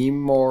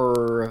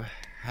hemorrhagic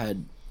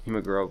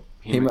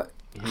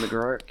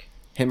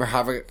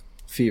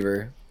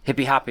fever.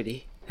 Hippy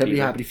hoppity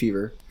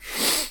fever.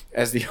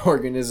 As the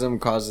organism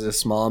causes a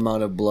small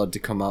amount of blood to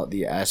come out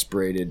the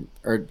aspirated,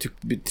 or to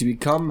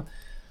become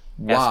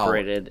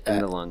aspirated in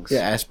the lungs.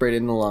 Yeah,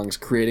 aspirated in the lungs,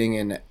 creating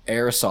an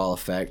aerosol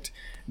effect.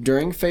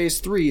 During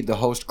phase 3, the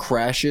host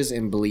crashes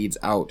and bleeds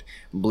out,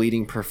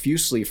 bleeding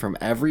profusely from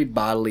every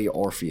bodily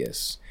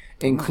orifice,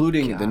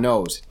 including the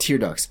nose, tear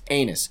ducts,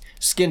 anus,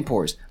 skin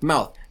pores,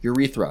 mouth,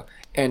 urethra,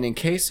 and in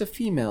case of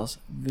females,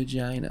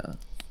 vagina.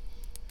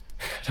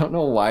 I don't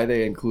know why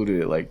they included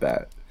it like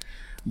that.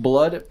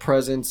 Blood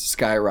presence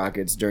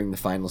skyrockets during the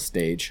final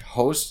stage.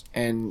 Host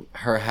and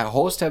her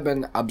host have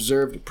been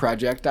observed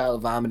projectile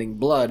vomiting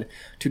blood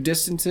to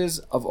distances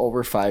of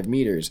over 5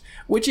 meters,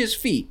 which is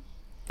feet.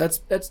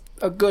 That's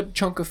a good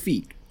chunk of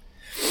feet.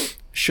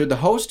 Should the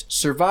host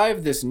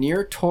survive this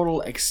near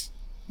total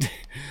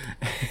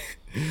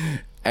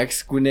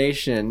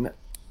exquination,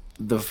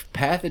 the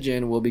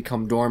pathogen will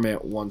become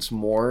dormant once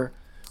more,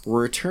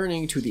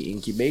 returning to the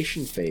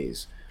incubation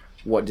phase.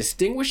 What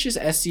distinguishes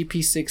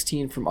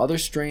SCP-16 from other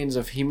strains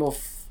of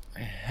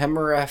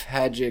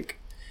hemorrhagic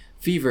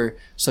fever,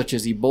 such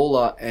as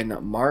Ebola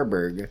and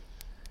Marburg,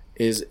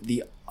 is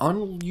the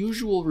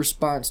unusual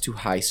response to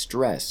high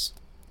stress.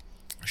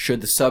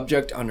 Should the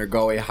subject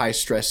undergo a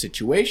high-stress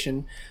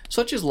situation,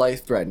 such as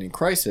life-threatening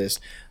crisis,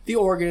 the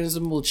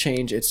organism will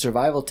change its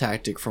survival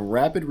tactic from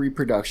rapid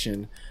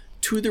reproduction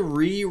to the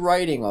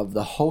rewriting of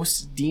the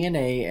host's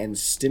DNA and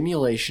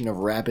stimulation of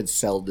rapid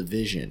cell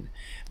division.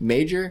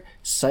 Major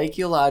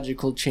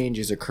psychological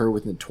changes occur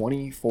within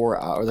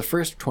the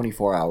first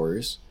 24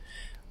 hours,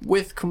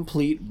 with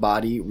complete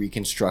body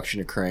reconstruction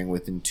occurring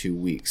within 2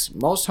 weeks.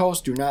 Most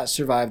hosts do not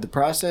survive the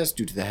process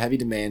due to the heavy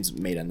demands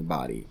made on the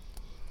body.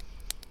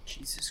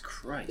 Jesus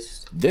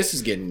Christ. This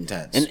is getting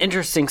intense. An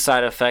interesting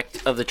side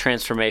effect of the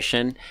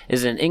transformation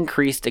is an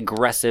increased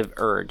aggressive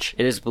urge.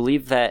 It is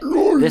believed that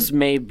this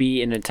may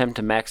be an attempt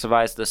to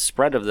maximize the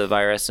spread of the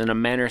virus in a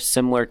manner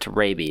similar to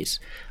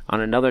rabies.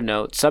 On another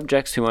note,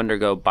 subjects who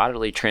undergo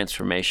bodily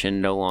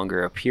transformation no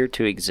longer appear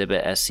to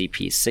exhibit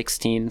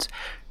SCP-16's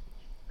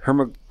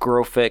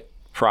hermographic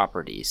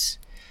properties.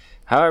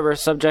 However,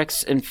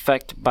 subjects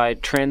infected by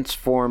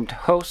transformed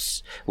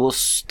hosts will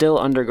still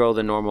undergo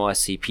the normal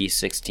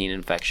SCP-16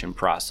 infection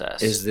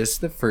process. Is this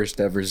the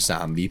first ever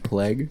zombie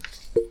plague?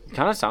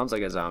 Kind of sounds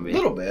like a zombie. A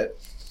little bit.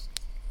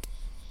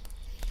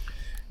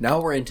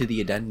 Now we're into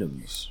the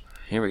addendums.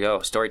 Here we go.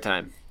 Story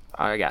time.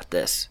 I got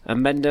this.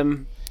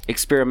 Addendum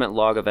experiment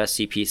log of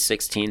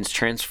SCP-16's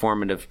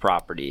transformative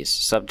properties.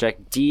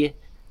 Subject D.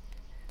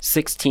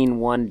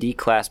 SCP-16-1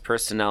 D-Class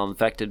personnel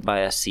infected by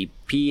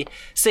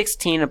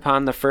SCP-16.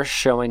 Upon the first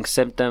showing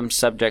symptoms,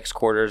 subjects'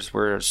 quarters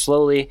were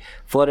slowly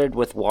flooded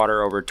with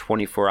water over a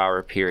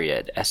 24-hour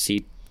period.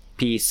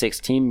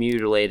 SCP-16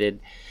 mutilated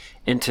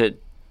into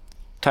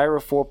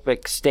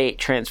tyrophobic state,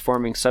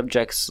 transforming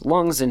subjects'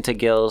 lungs into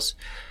gills.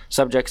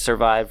 Subjects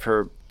survived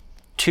for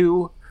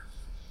 2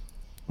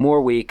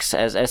 more weeks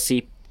as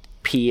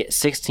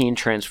SCP-16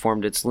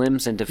 transformed its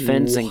limbs into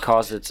fins and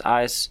caused its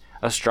eyes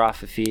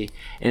atrophy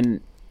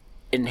and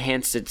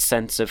enhanced its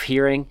sense of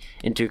hearing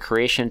into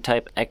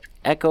creation-type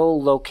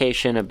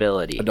echolocation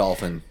ability. A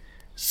dolphin.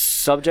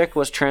 Subject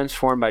was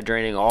transformed by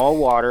draining all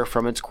water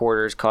from its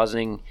quarters,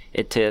 causing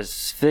it to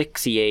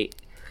asphyxiate.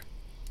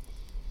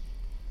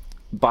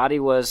 Body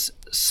was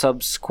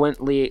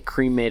subsequently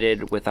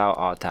cremated without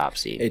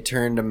autopsy. It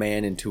turned a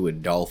man into a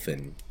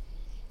dolphin.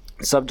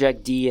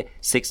 Subject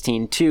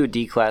D-16-2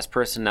 D-Class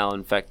personnel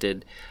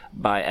infected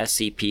by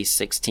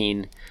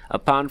SCP-16.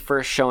 Upon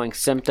first showing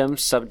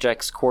symptoms,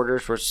 subjects'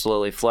 quarters were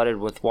slowly flooded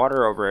with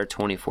water over a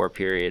 24-hour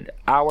period.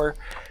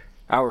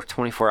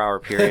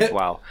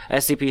 Wow.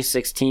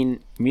 SCP-16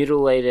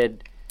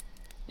 mutilated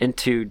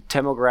into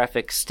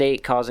demographic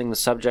state, causing the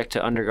subject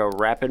to undergo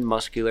rapid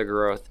muscular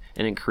growth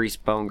and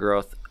increased bone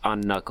growth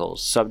on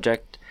knuckles.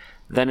 Subject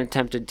then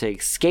attempted to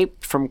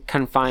escape from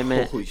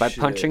confinement by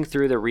punching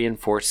through the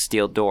reinforced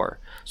steel door.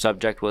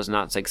 Subject was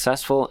not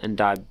successful and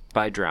died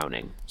by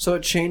drowning. So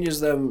it changes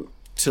them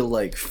to,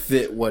 like,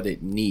 fit what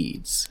it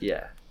needs.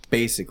 Yeah.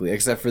 Basically.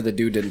 Except for the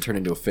dude didn't turn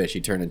into a fish.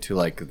 He turned into,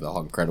 like, the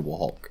Incredible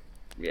Hulk.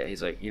 Yeah,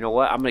 he's like, you know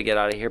what? I'm going to get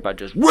out of here by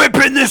just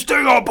ripping this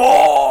thing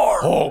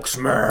apart! Hulk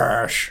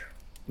smash!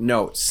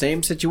 Note,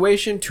 same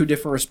situation, 2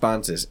 different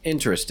responses.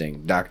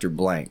 Interesting. Dr.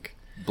 Blank.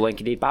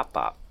 Blankety bop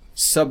bop.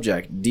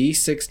 Subject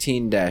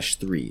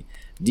D-16-3.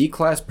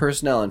 D-Class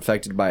personnel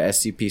infected by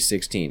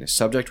SCP-16.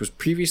 Subject was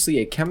previously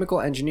a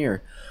chemical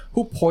engineer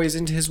who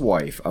poisoned his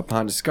wife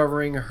upon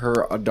discovering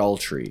her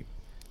adultery.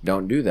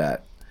 Don't do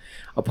that.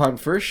 Upon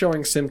first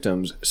showing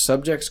symptoms,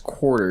 subject's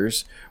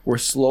quarters were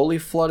slowly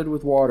flooded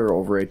with water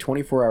over a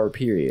 24-hour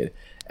period.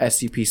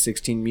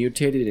 SCP-16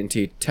 mutated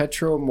into a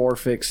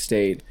tetromorphic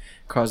state,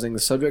 causing the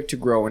subject to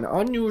grow an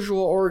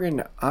unusual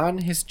organ on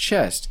his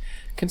chest,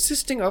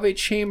 consisting of a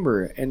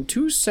chamber and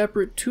 2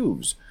 separate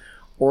tubes.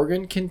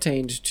 Organ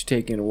contained to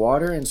take in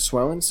water and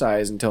swell in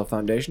size until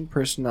Foundation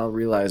personnel,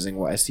 realizing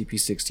what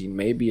SCP-16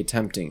 may be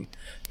attempting,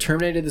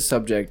 terminated the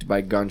subject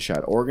by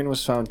gunshot. Organ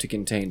was found to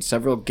contain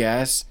several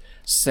gas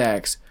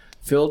sacs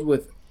filled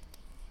with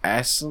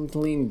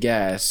acetylene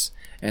gas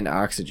and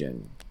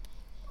oxygen.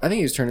 I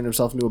think he's turning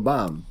himself into a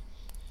bomb.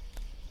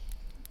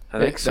 I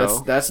think so.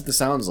 That's what this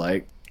sounds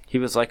like. He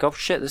was like, oh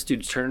shit, this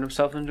dude's turning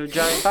himself into a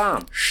giant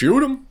bomb.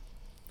 Shoot him!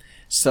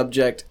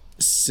 Subject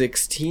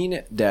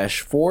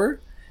 16-4.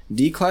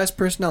 D-Class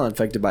personnel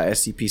infected by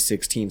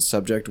SCP-16.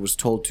 Subject was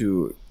told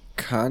to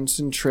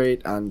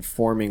concentrate on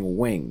forming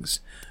wings.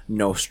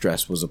 No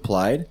stress was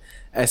applied.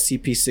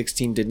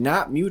 SCP-16 did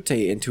not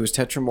mutate into his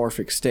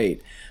tetramorphic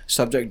state.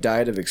 Subject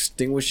died of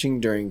extinguishing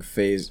during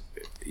phase...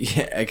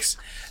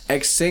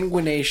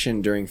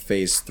 exsanguination during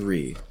phase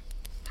 3.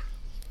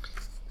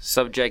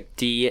 Subject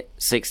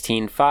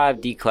D-16-5,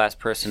 D-Class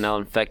personnel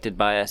infected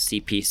by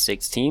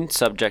SCP-16.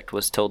 Subject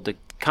was told to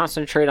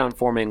concentrate on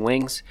forming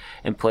wings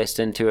and placed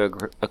into an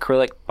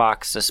acrylic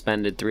box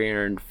suspended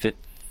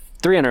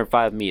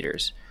 305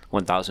 meters,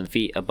 1,000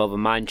 feet above a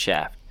mine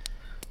shaft.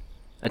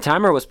 A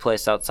timer was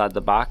placed outside the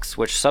box,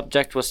 which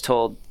subject was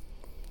told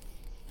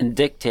and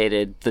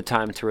dictated the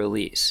time to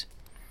release.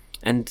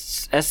 And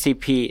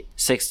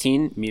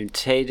SCP-16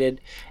 mutated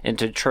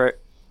into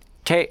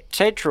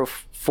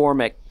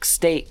tetraformic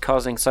state,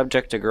 causing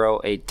subject to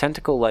grow a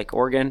tentacle-like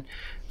organ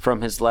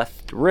from his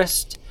left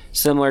wrist,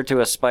 similar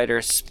to a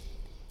spider's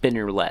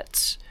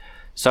spinnerets.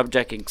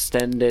 Subject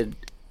extended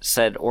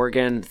said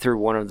organ through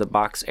one of the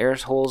box air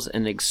holes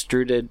and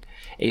extruded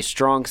a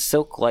strong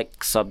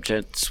silk-like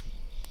substance,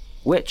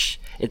 which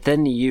it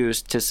then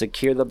used to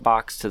secure the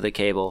box to the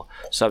cable.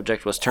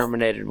 Subject was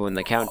terminated when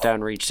the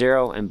countdown reached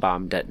 0 and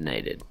bomb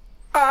detonated.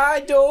 I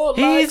don't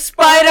like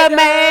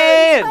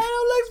Spider-Man! I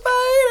don't like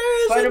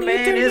spiders!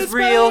 Spider-Man is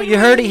real. You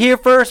heard it here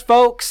first,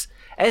 folks.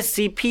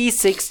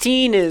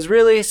 SCP-16 is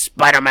really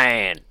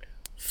Spider-Man.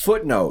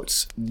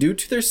 Footnotes. Due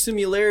to their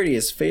similarity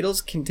as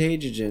Fatal's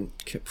contagion...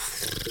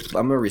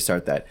 I'm going to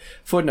restart that.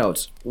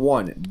 Footnotes.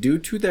 1. Due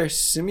to their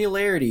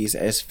similarities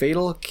as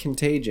fatal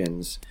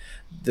contagions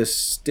that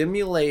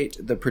stimulate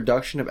the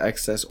production of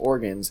excess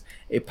organs,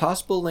 a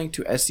possible link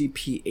to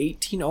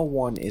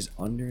SCP-1801 is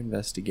under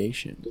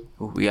investigation.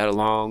 Ooh, we got a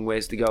long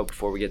ways to go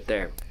before we get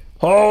there.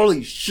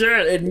 Holy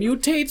shit! It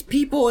mutates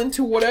people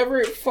into whatever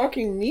it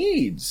fucking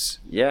needs.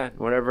 Yeah,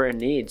 whatever it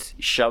needs.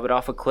 You shove it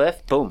off a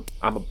cliff, boom,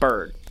 I'm a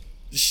bird.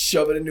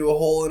 Shove it into a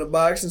hole in a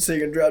box and say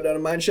you can drop down a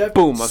mine shaft.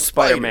 Boom, I'm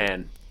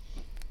Spider-Man.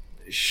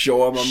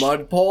 Show him a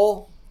mud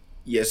pole.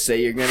 You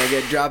say you're gonna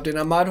get dropped in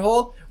a mud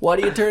hole. What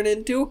do you turn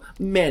into?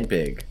 Man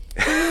pig.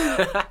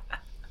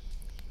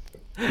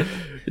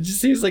 It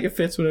just seems like it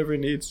fits whatever it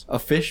needs. A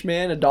fish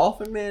man, a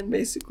dolphin man,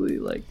 basically.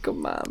 Like,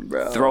 come on,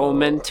 bro. Throw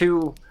him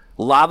into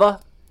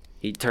lava,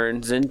 he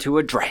turns into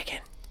a dragon.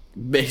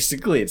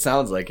 Basically, it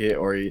sounds like it.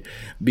 Or he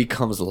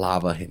becomes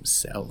lava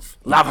himself.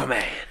 Lava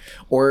man.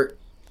 Or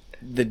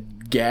the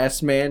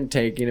gas man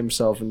taking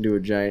himself into a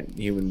giant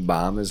human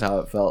bomb is how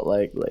it felt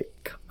like. Like,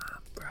 come on,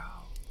 bro.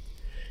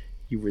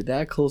 You were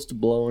that close to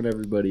blowing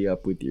everybody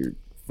up with your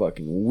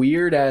fucking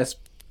weird-ass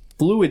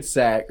fluid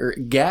sack or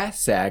gas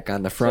sack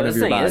on the front of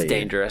your body. This thing is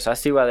dangerous. I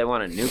see why they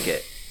want to nuke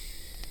it.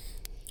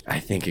 I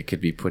think it could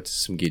be put to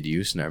some good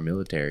use in our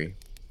military.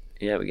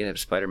 Yeah, we can have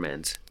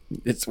Spider-Mans.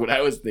 It's what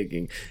I was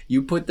thinking.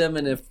 You put them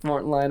in the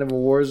front line of a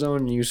war zone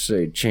and you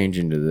say, change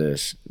into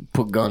this.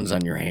 Put guns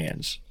on your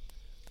hands.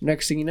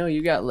 Next thing you know,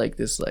 you got like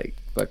this like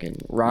fucking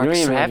rock. You don't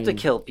even have to slinging-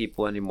 kill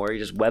people anymore. You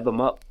just web them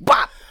up.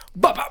 Bop!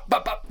 Bop, bop,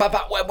 bop, bop, bop,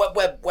 bop, web, web,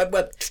 web, web,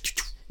 web.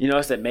 You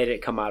notice that made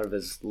it come out of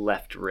his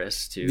left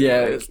wrist too.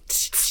 Yeah. Like,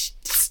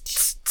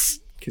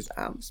 Because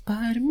I'm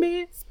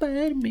Spider-Man,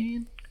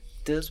 Spider-Man.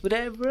 does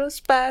whatever a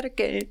spider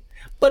can.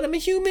 But I'm a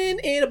human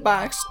in a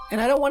box,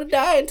 and I don't want to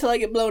die until I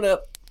get blown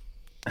up.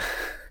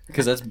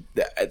 Because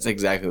that's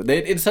exactly what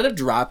they instead of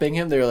dropping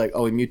him, they were like,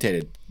 "Oh, he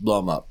mutated, blow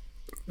him up."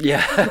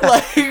 Yeah.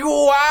 Like,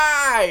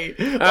 why?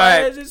 Why right.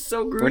 is it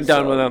so gruesome? We're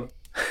done with him.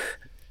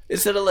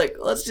 Instead of like,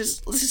 let's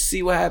just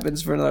see what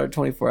happens for another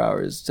 24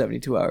 hours,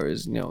 72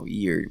 hours,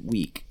 year,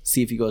 week.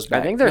 See if he goes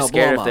back. I think they're No, blow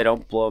scared him if they up.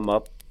 don't blow him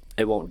up,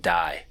 it won't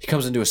die. He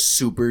comes into a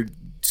super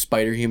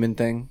spider human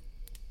thing.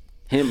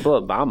 He didn't blow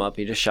a bomb up.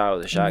 He just shot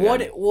with a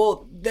shotgun.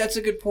 Well, that's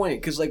a good point.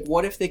 Because, like,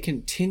 what if they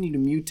continue to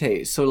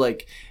mutate? So,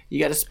 like, you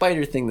got a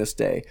spider thing this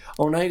day.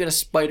 Oh, now you got a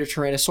spider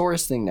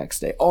Tyrannosaurus thing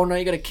next day. Oh, now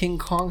you got a King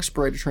Kong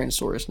spider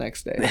Tyrannosaurus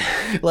next day.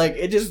 Like,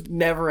 it just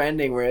never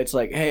ending where it's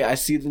like, hey, I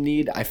see the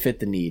need, I fit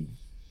the need.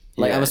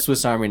 Like, Yeah. I'm a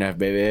Swiss Army knife,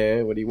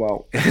 baby. What do you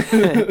want?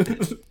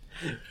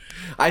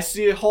 I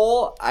see a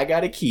hole, I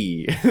got a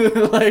key.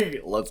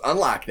 Like, let's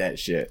unlock that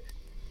shit.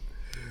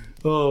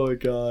 Oh, my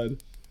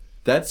God.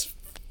 That's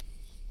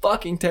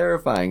fucking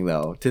terrifying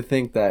though, to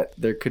think that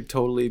there could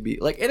totally be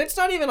like, and it's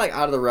not even like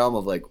out of the realm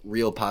of like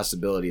real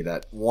possibility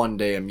that one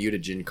day a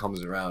mutagen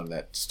comes around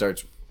that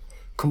starts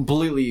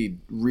completely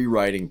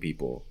rewriting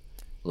people,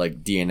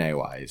 like DNA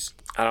wise.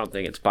 I don't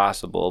think it's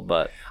possible,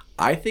 but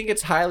I think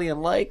it's highly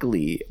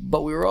unlikely,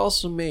 but we were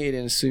also made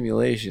in a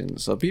simulation,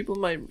 so people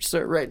might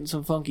start writing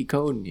some funky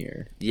code in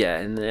here. yeah,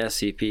 and the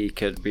SCP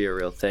could be a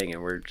real thing,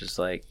 and we're just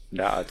like,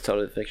 no, it's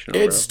totally fictional.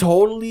 It's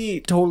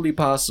totally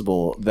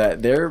possible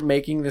that they're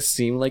making this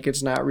seem like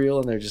it's not real,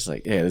 and they're just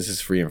like, yeah, this is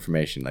free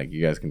information. Like,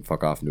 you guys can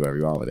fuck off and do whatever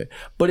you want with it.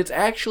 But it's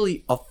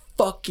actually a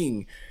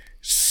fucking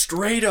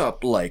straight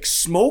up, like,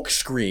 smoke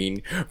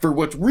screen for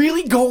what's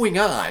really going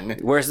on.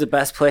 Where's the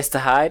best place to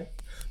hide?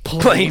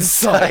 Plain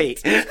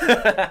sight.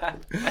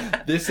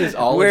 This is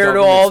all. Where a do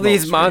government all smoke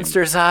these screen.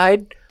 monsters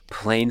hide?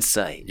 Plain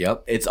sight.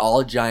 Yep, it's all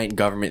a giant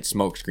government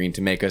smokescreen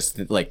to make us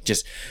like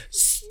just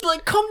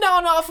like come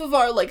down off of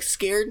our like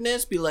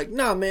scaredness, be like,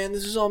 nah, man,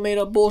 this is all made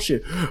up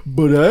bullshit.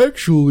 But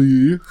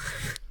actually,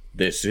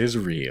 this is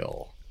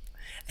real,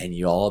 and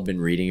you all have been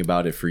reading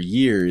about it for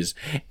years,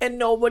 and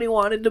nobody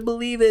wanted to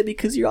believe it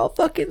because you're all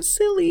fucking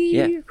silly.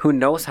 Yeah. Who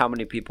knows how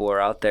many people are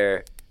out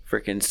there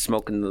freaking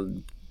smoking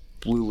the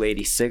blue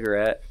lady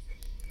cigarette?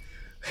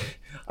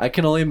 I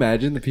can only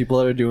imagine the people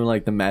that are doing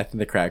like the meth and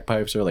the crack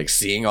pipes are like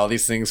seeing all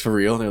these things for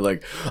real, and they're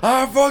like,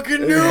 I fucking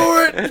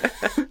knew it.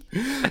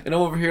 And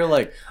I'm over here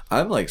like,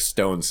 I'm like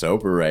stone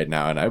sober right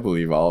now, and I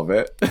believe all of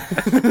it.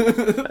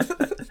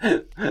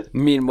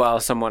 Meanwhile,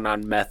 someone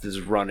on meth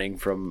is running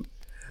from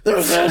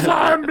There's a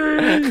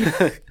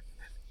zombie.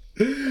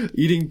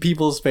 Eating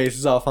people's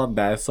faces off on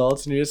bath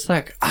salts, and you're just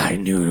like, I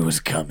knew it was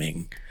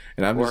coming.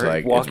 And I'm just or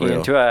like, walking it's real.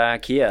 into an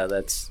IKEA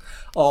that's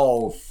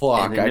Oh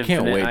fuck! An I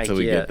can't infinite wait till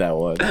we IKEA. get that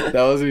one. That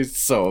was be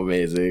so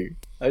amazing.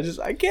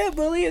 I can't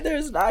believe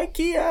there's an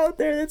IKEA out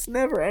there that's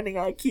never ending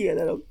IKEA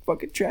that'll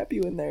fucking trap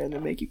you in there and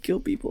then make you kill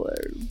people. Or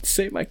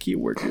same IKEA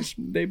workers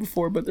from the day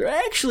before, but they're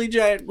actually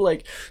giant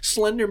like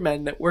slender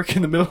men that work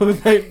in the middle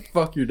of the night and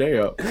fuck your day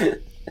up.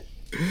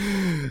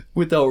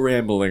 Without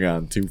rambling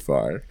on too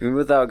far.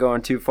 without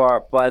going too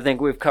far. But I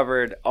think we've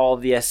covered all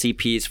the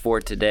SCPs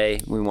for today.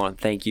 We want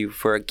to thank you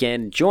for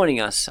again joining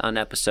us on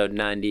episode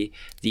 90,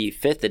 the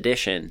 5th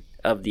edition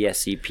of the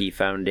SCP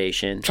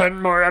Foundation.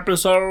 10 more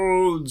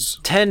episodes!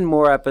 10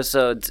 more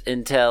episodes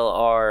until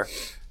our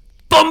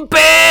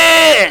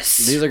Bumpies!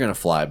 These are gonna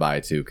fly by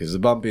too, because the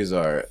bumpies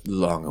are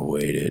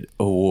long-awaited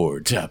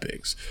award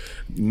topics.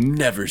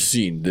 Never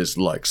seen this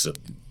likes of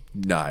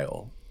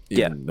Nile.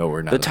 Yeah. No,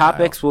 we're not. The on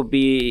topics will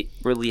be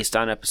released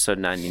on episode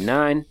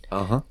 99.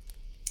 Nile.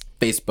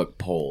 Facebook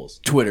polls,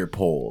 Twitter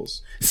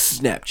polls,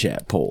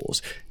 Snapchat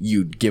polls.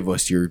 You give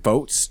us your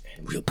votes,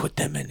 and we'll put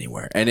them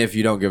anywhere. And if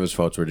you don't give us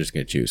votes, we're just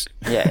gonna choose.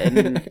 Yeah,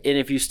 and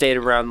if you stayed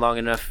around long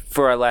enough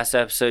for our last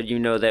episode, you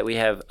know that we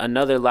have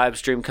another live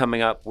stream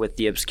coming up with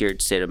the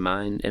Obscured State of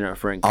Mind and our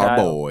friend Our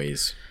Kyle.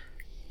 boys.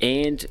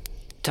 And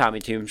Tommy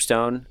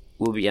Tombstone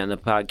will be on the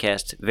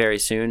podcast very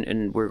soon,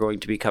 and we're going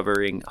to be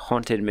covering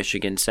haunted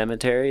Michigan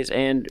cemeteries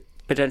and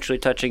potentially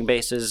touching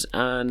bases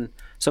on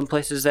some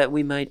places that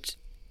we might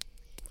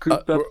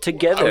group up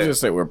together. I was going to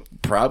say, we're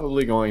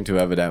probably going to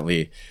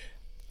evidently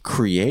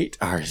create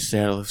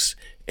ourselves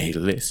a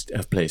list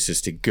of places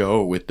to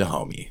go with the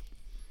homie.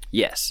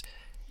 Yes.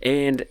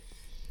 And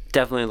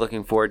definitely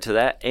looking forward to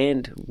that.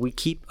 And we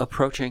keep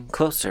approaching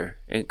closer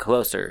and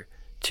closer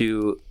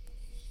to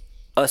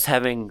us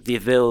having the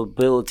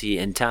availability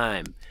and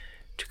time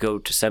to go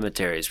to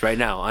cemeteries. Right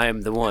now, I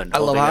am the one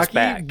holding us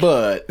back.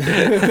 But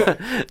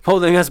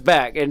holding us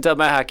back until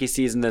my hockey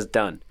season is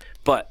done.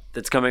 But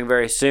that's coming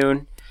very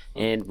soon,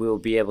 and we'll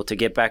be able to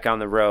get back on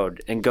the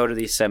road and go to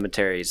these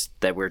cemeteries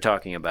that we're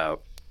talking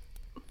about.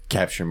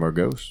 Capture more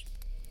ghosts.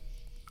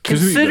 'Cause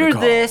who you Consider gonna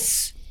call?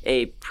 this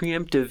a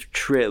preemptive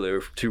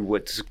trailer to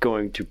what's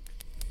going to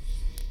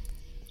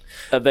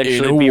eventually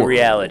In a be world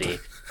reality.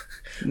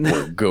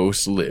 where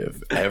ghosts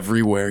live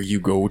everywhere you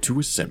go to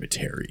a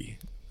cemetery.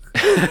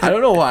 I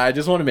don't know why. I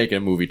just want to make it a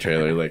movie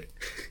trailer. Like,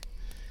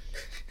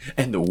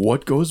 and the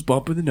What Goes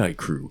Bump in the Night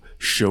crew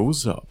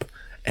shows up,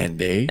 and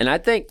they And I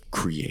think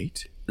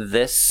create.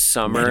 this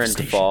summer and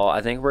Manifestation. fall,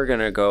 I think we're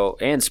gonna go,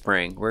 and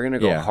spring, we're gonna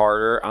go Yeah.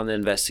 harder on the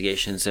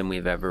investigations than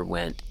we've ever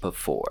went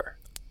before.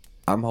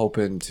 I'm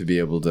hoping to be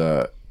able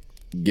to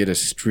get a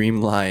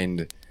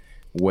streamlined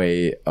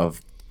way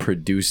of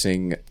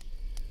producing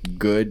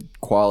good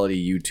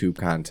quality YouTube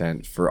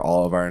content for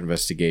all of our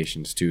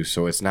investigations too,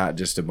 so it's not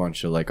just a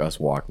bunch of like us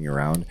walking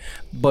around,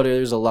 but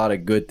there's a lot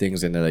of good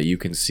things in there that you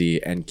can see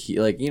and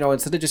like, you know,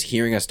 instead of just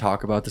hearing us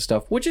talk about the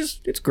stuff, which is,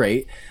 it's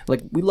great,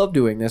 like we love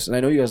doing this and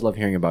I know you guys love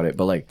hearing about it,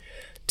 but like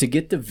to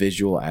get the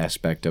visual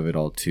aspect of it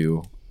all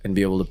too and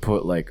be able to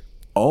put like,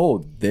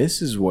 oh,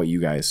 this is what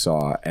you guys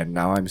saw and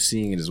now I'm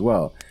seeing it as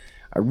well.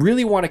 I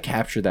really want to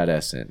capture that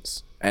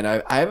essence. And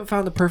I haven't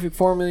found the perfect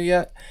formula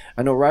yet.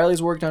 I know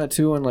Riley's worked on it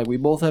too, and like we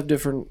both have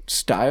different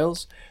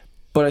styles.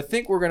 But I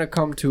think we're gonna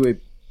come to a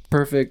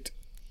perfect,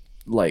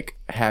 like,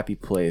 happy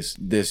place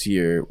this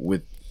year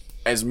with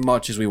as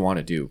much as we want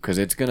to do, because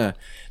it's gonna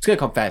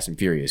come fast and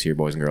furious here,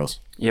 boys and girls.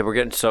 Yeah, we're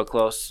getting so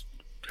close.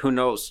 Who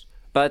knows?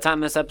 By the time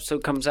this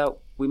episode comes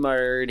out, we might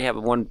already have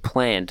one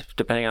planned,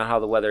 depending on how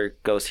the weather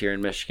goes here in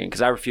Michigan,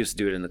 because I refuse to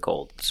do it in the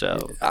cold. So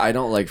I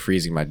don't like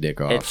freezing my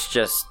dick off. it's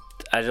just,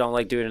 I don't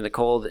like doing it in the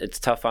cold. It's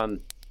tough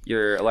on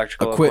your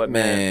electrical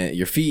equipment.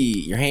 Your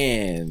feet, your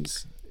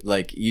hands.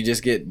 Like, you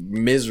just get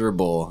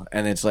miserable.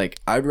 And it's like,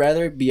 I'd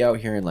rather be out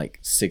here in like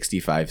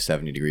 65,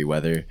 70 degree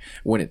weather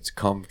when it's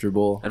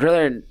comfortable. I'd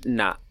rather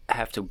not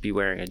have to be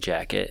wearing a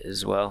jacket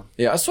as well.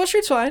 Yeah, a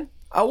sweatshirt's fine.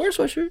 I'll wear a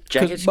sweatshirt. 'cause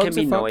Jackets can bugs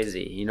be are fun.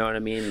 noisy. You know what I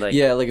mean? Like,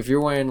 Yeah, like if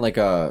you're wearing like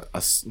a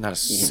not a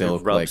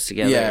silk, rubs like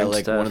together yeah, and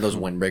like stuff. one of those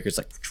windbreakers,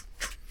 like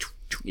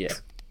yeah.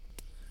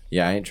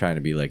 yeah. I ain't trying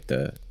to be like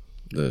the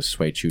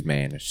suede shoe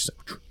man. It's just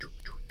like,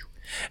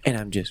 and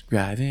I'm just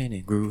driving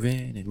and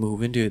grooving and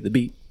moving to the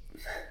beat.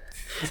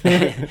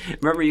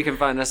 Remember, you can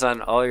find us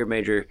on all your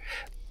major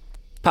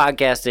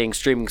podcasting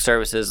streaming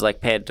services like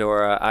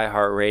Pandora,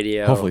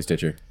 iHeartRadio, Hopefully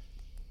Stitcher.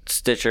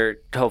 Stitcher.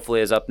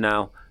 Hopefully is up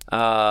now.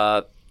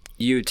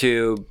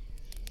 YouTube,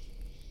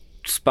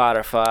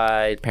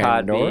 Spotify,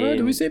 Pandora? Podbean.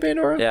 Did we say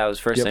Pandora? Yeah, that was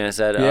the first Yep. thing I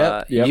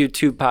said. Yep.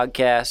 YouTube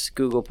podcasts,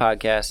 Google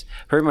podcasts,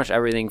 pretty much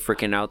everything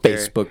freaking out there.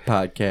 Facebook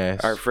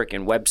podcast. Our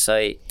freaking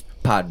website.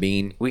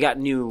 Podbean. We got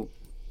new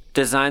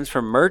designs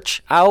for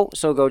merch out,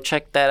 so go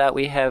check that out.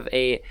 We have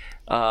a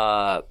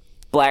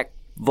Black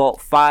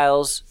Vault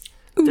Files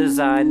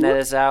design that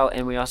is out,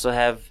 and we also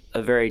have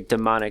a very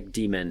demonic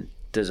demon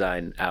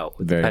design out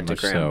with Very the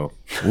much pentagram.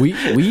 so.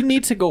 We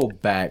need to go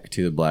back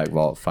to the Black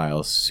Vault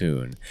files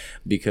soon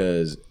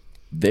because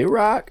they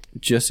rock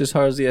just as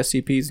hard as the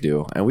SCPs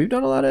do, and we've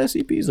done a lot of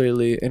SCPs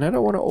lately. And I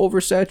don't want to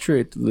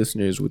oversaturate the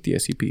listeners with the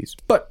SCPs,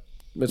 but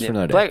that's for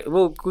another day.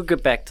 We'll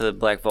get back to the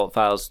Black Vault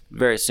Files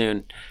very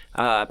soon.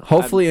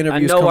 Hopefully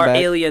interviews I know come our back.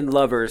 alien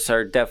lovers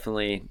are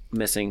definitely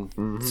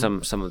missing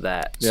some of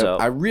that. Yep. So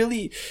I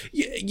really,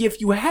 if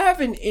you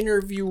have an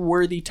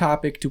interview-worthy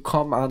topic to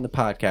come on the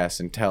podcast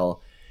and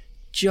tell,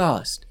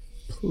 just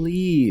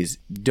please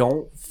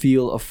don't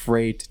feel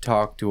afraid to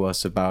talk to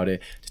us about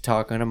it, to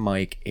talk on a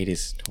mic. It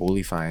is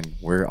totally fine.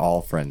 We're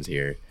all friends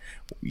here.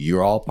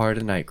 You're all part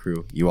of the Night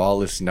Crew. You all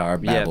listen to our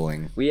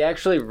babbling. Yeah, we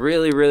actually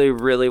really, really,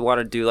 really want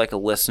to do like a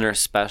listener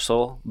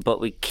special, but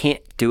we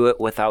can't do it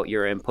without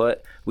your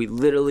input. We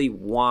literally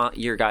want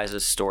your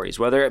guys' stories,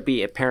 whether it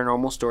be a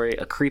paranormal story,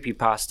 a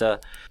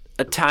creepypasta,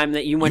 a time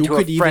that you went You to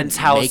could a even friend's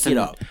house make it and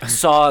up.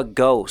 saw a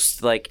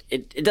ghost. Like,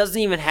 it doesn't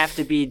even have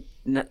to be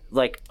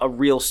like a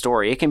real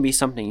story. It can be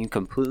something you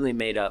completely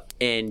made up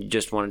and you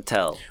just want to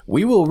tell.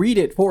 We will read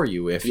it for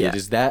you if Yeah. it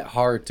is that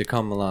hard to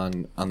come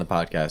along on the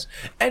podcast.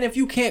 And if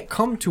you can't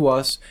come to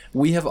us,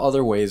 we have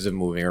other ways of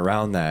moving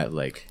around that.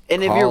 Like,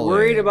 And if you're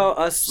worried calling, about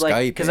us, like,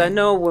 because I Skyping.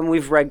 know when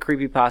we've read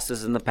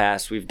creepypastas in the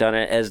past, we've done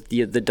it as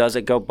the Does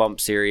It Go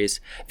Bump series.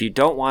 If you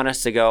don't want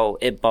us to go,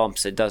 it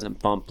bumps, it doesn't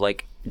bump.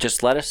 Like,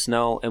 just let us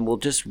know and we'll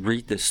just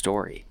read the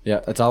story Yeah,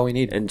 that's all we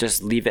need. and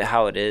just leave it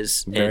how it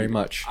is. Very And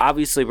much.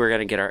 Obviously, we're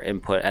going to get our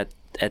input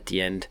at the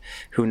end.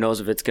 Who knows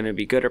if it's going to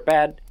be good or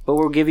bad, but but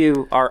we'll give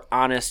you our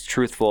honest,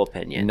 truthful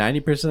opinion.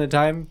 90% of the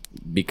time,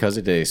 because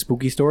it's a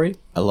spooky story,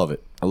 I love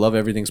it. I love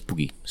everything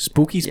spooky.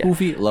 Spooky,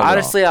 spoofy, love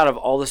Honestly, it all. out of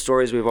all the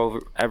stories we've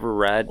ever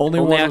read, Only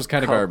one was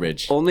kind of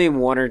garbage. Only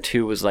one or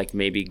two was like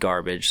maybe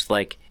garbage.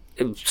 Like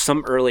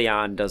some early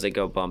on does it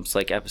go bumps.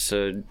 Like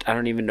episode, I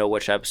don't even know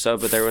which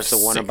episode, but there was the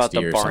one about the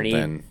 60 or Barney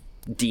something.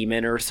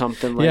 demon or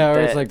something like Yeah, that.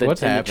 I was like, the-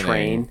 what's in the happening?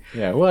 train.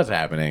 Yeah, what's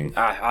happening?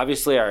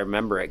 Obviously, I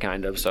remember it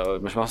kind of, so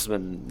it must have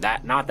been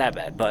not that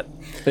bad. But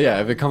But yeah,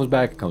 if it comes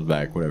back,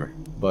 whatever.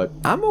 But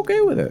I'm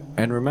okay with it.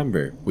 And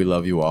remember, we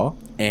love you all,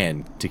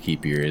 and to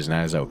keep your ears and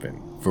eyes open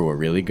for what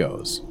really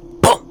goes.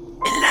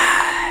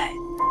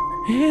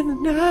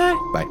 In the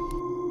night. Bye.